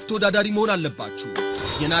አቀፍ ተወዳዳሪ መሆን አለባችሁ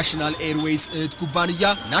የናሽናል ኤርዌይስ እህት ኩባንያ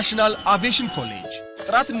ናሽናል አቪዬሽን ኮሌጅ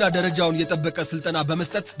ጥራትና ደረጃውን የጠበቀ ስልጠና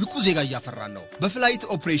በመስጠት ብቁ ዜጋ ያፈራን ነው በፍላይት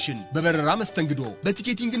ኦፕሬሽን በበረራ መስተንግዶ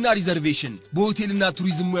በቲኬቲንግና ሪዘርቬሽን በሆቴልና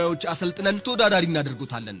ቱሪዝም ሙያዎች አሰልጥነን ተወዳዳሪ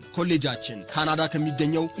እናደርጉታለን ኮሌጃችን ካናዳ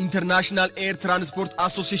ከሚገኘው ኢንተርናሽናል ኤር ትራንስፖርት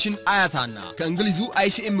አሶሲዬሽን አያታና ከእንግሊዙ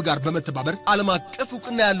ICM ጋር በመተባበር ዓለም አቀፍ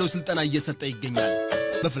ዕውቅና ያለው ስልጠና እየሰጠ ይገኛል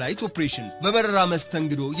በፍላይት ኦፕሬሽን በበረራ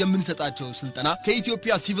መስተንግዶ የምንሰጣቸው ስልጠና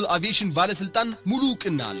ከኢትዮጵያ ሲቪል አቪዬሽን ባለስልጣን ሙሉ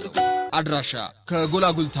ዕውቅና አለው አድራሻ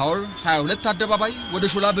ከጎላጉል ታወር 22 አደባባይ ወደ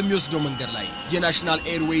ሾላ በሚወስደው መንገድ ላይ የናሽናል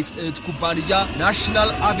ኤርዌይስ እህት ኩባንያ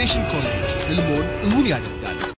ናሽናል አቪዬሽን ኮሌጅ ህልሞን እውን ያደርጋል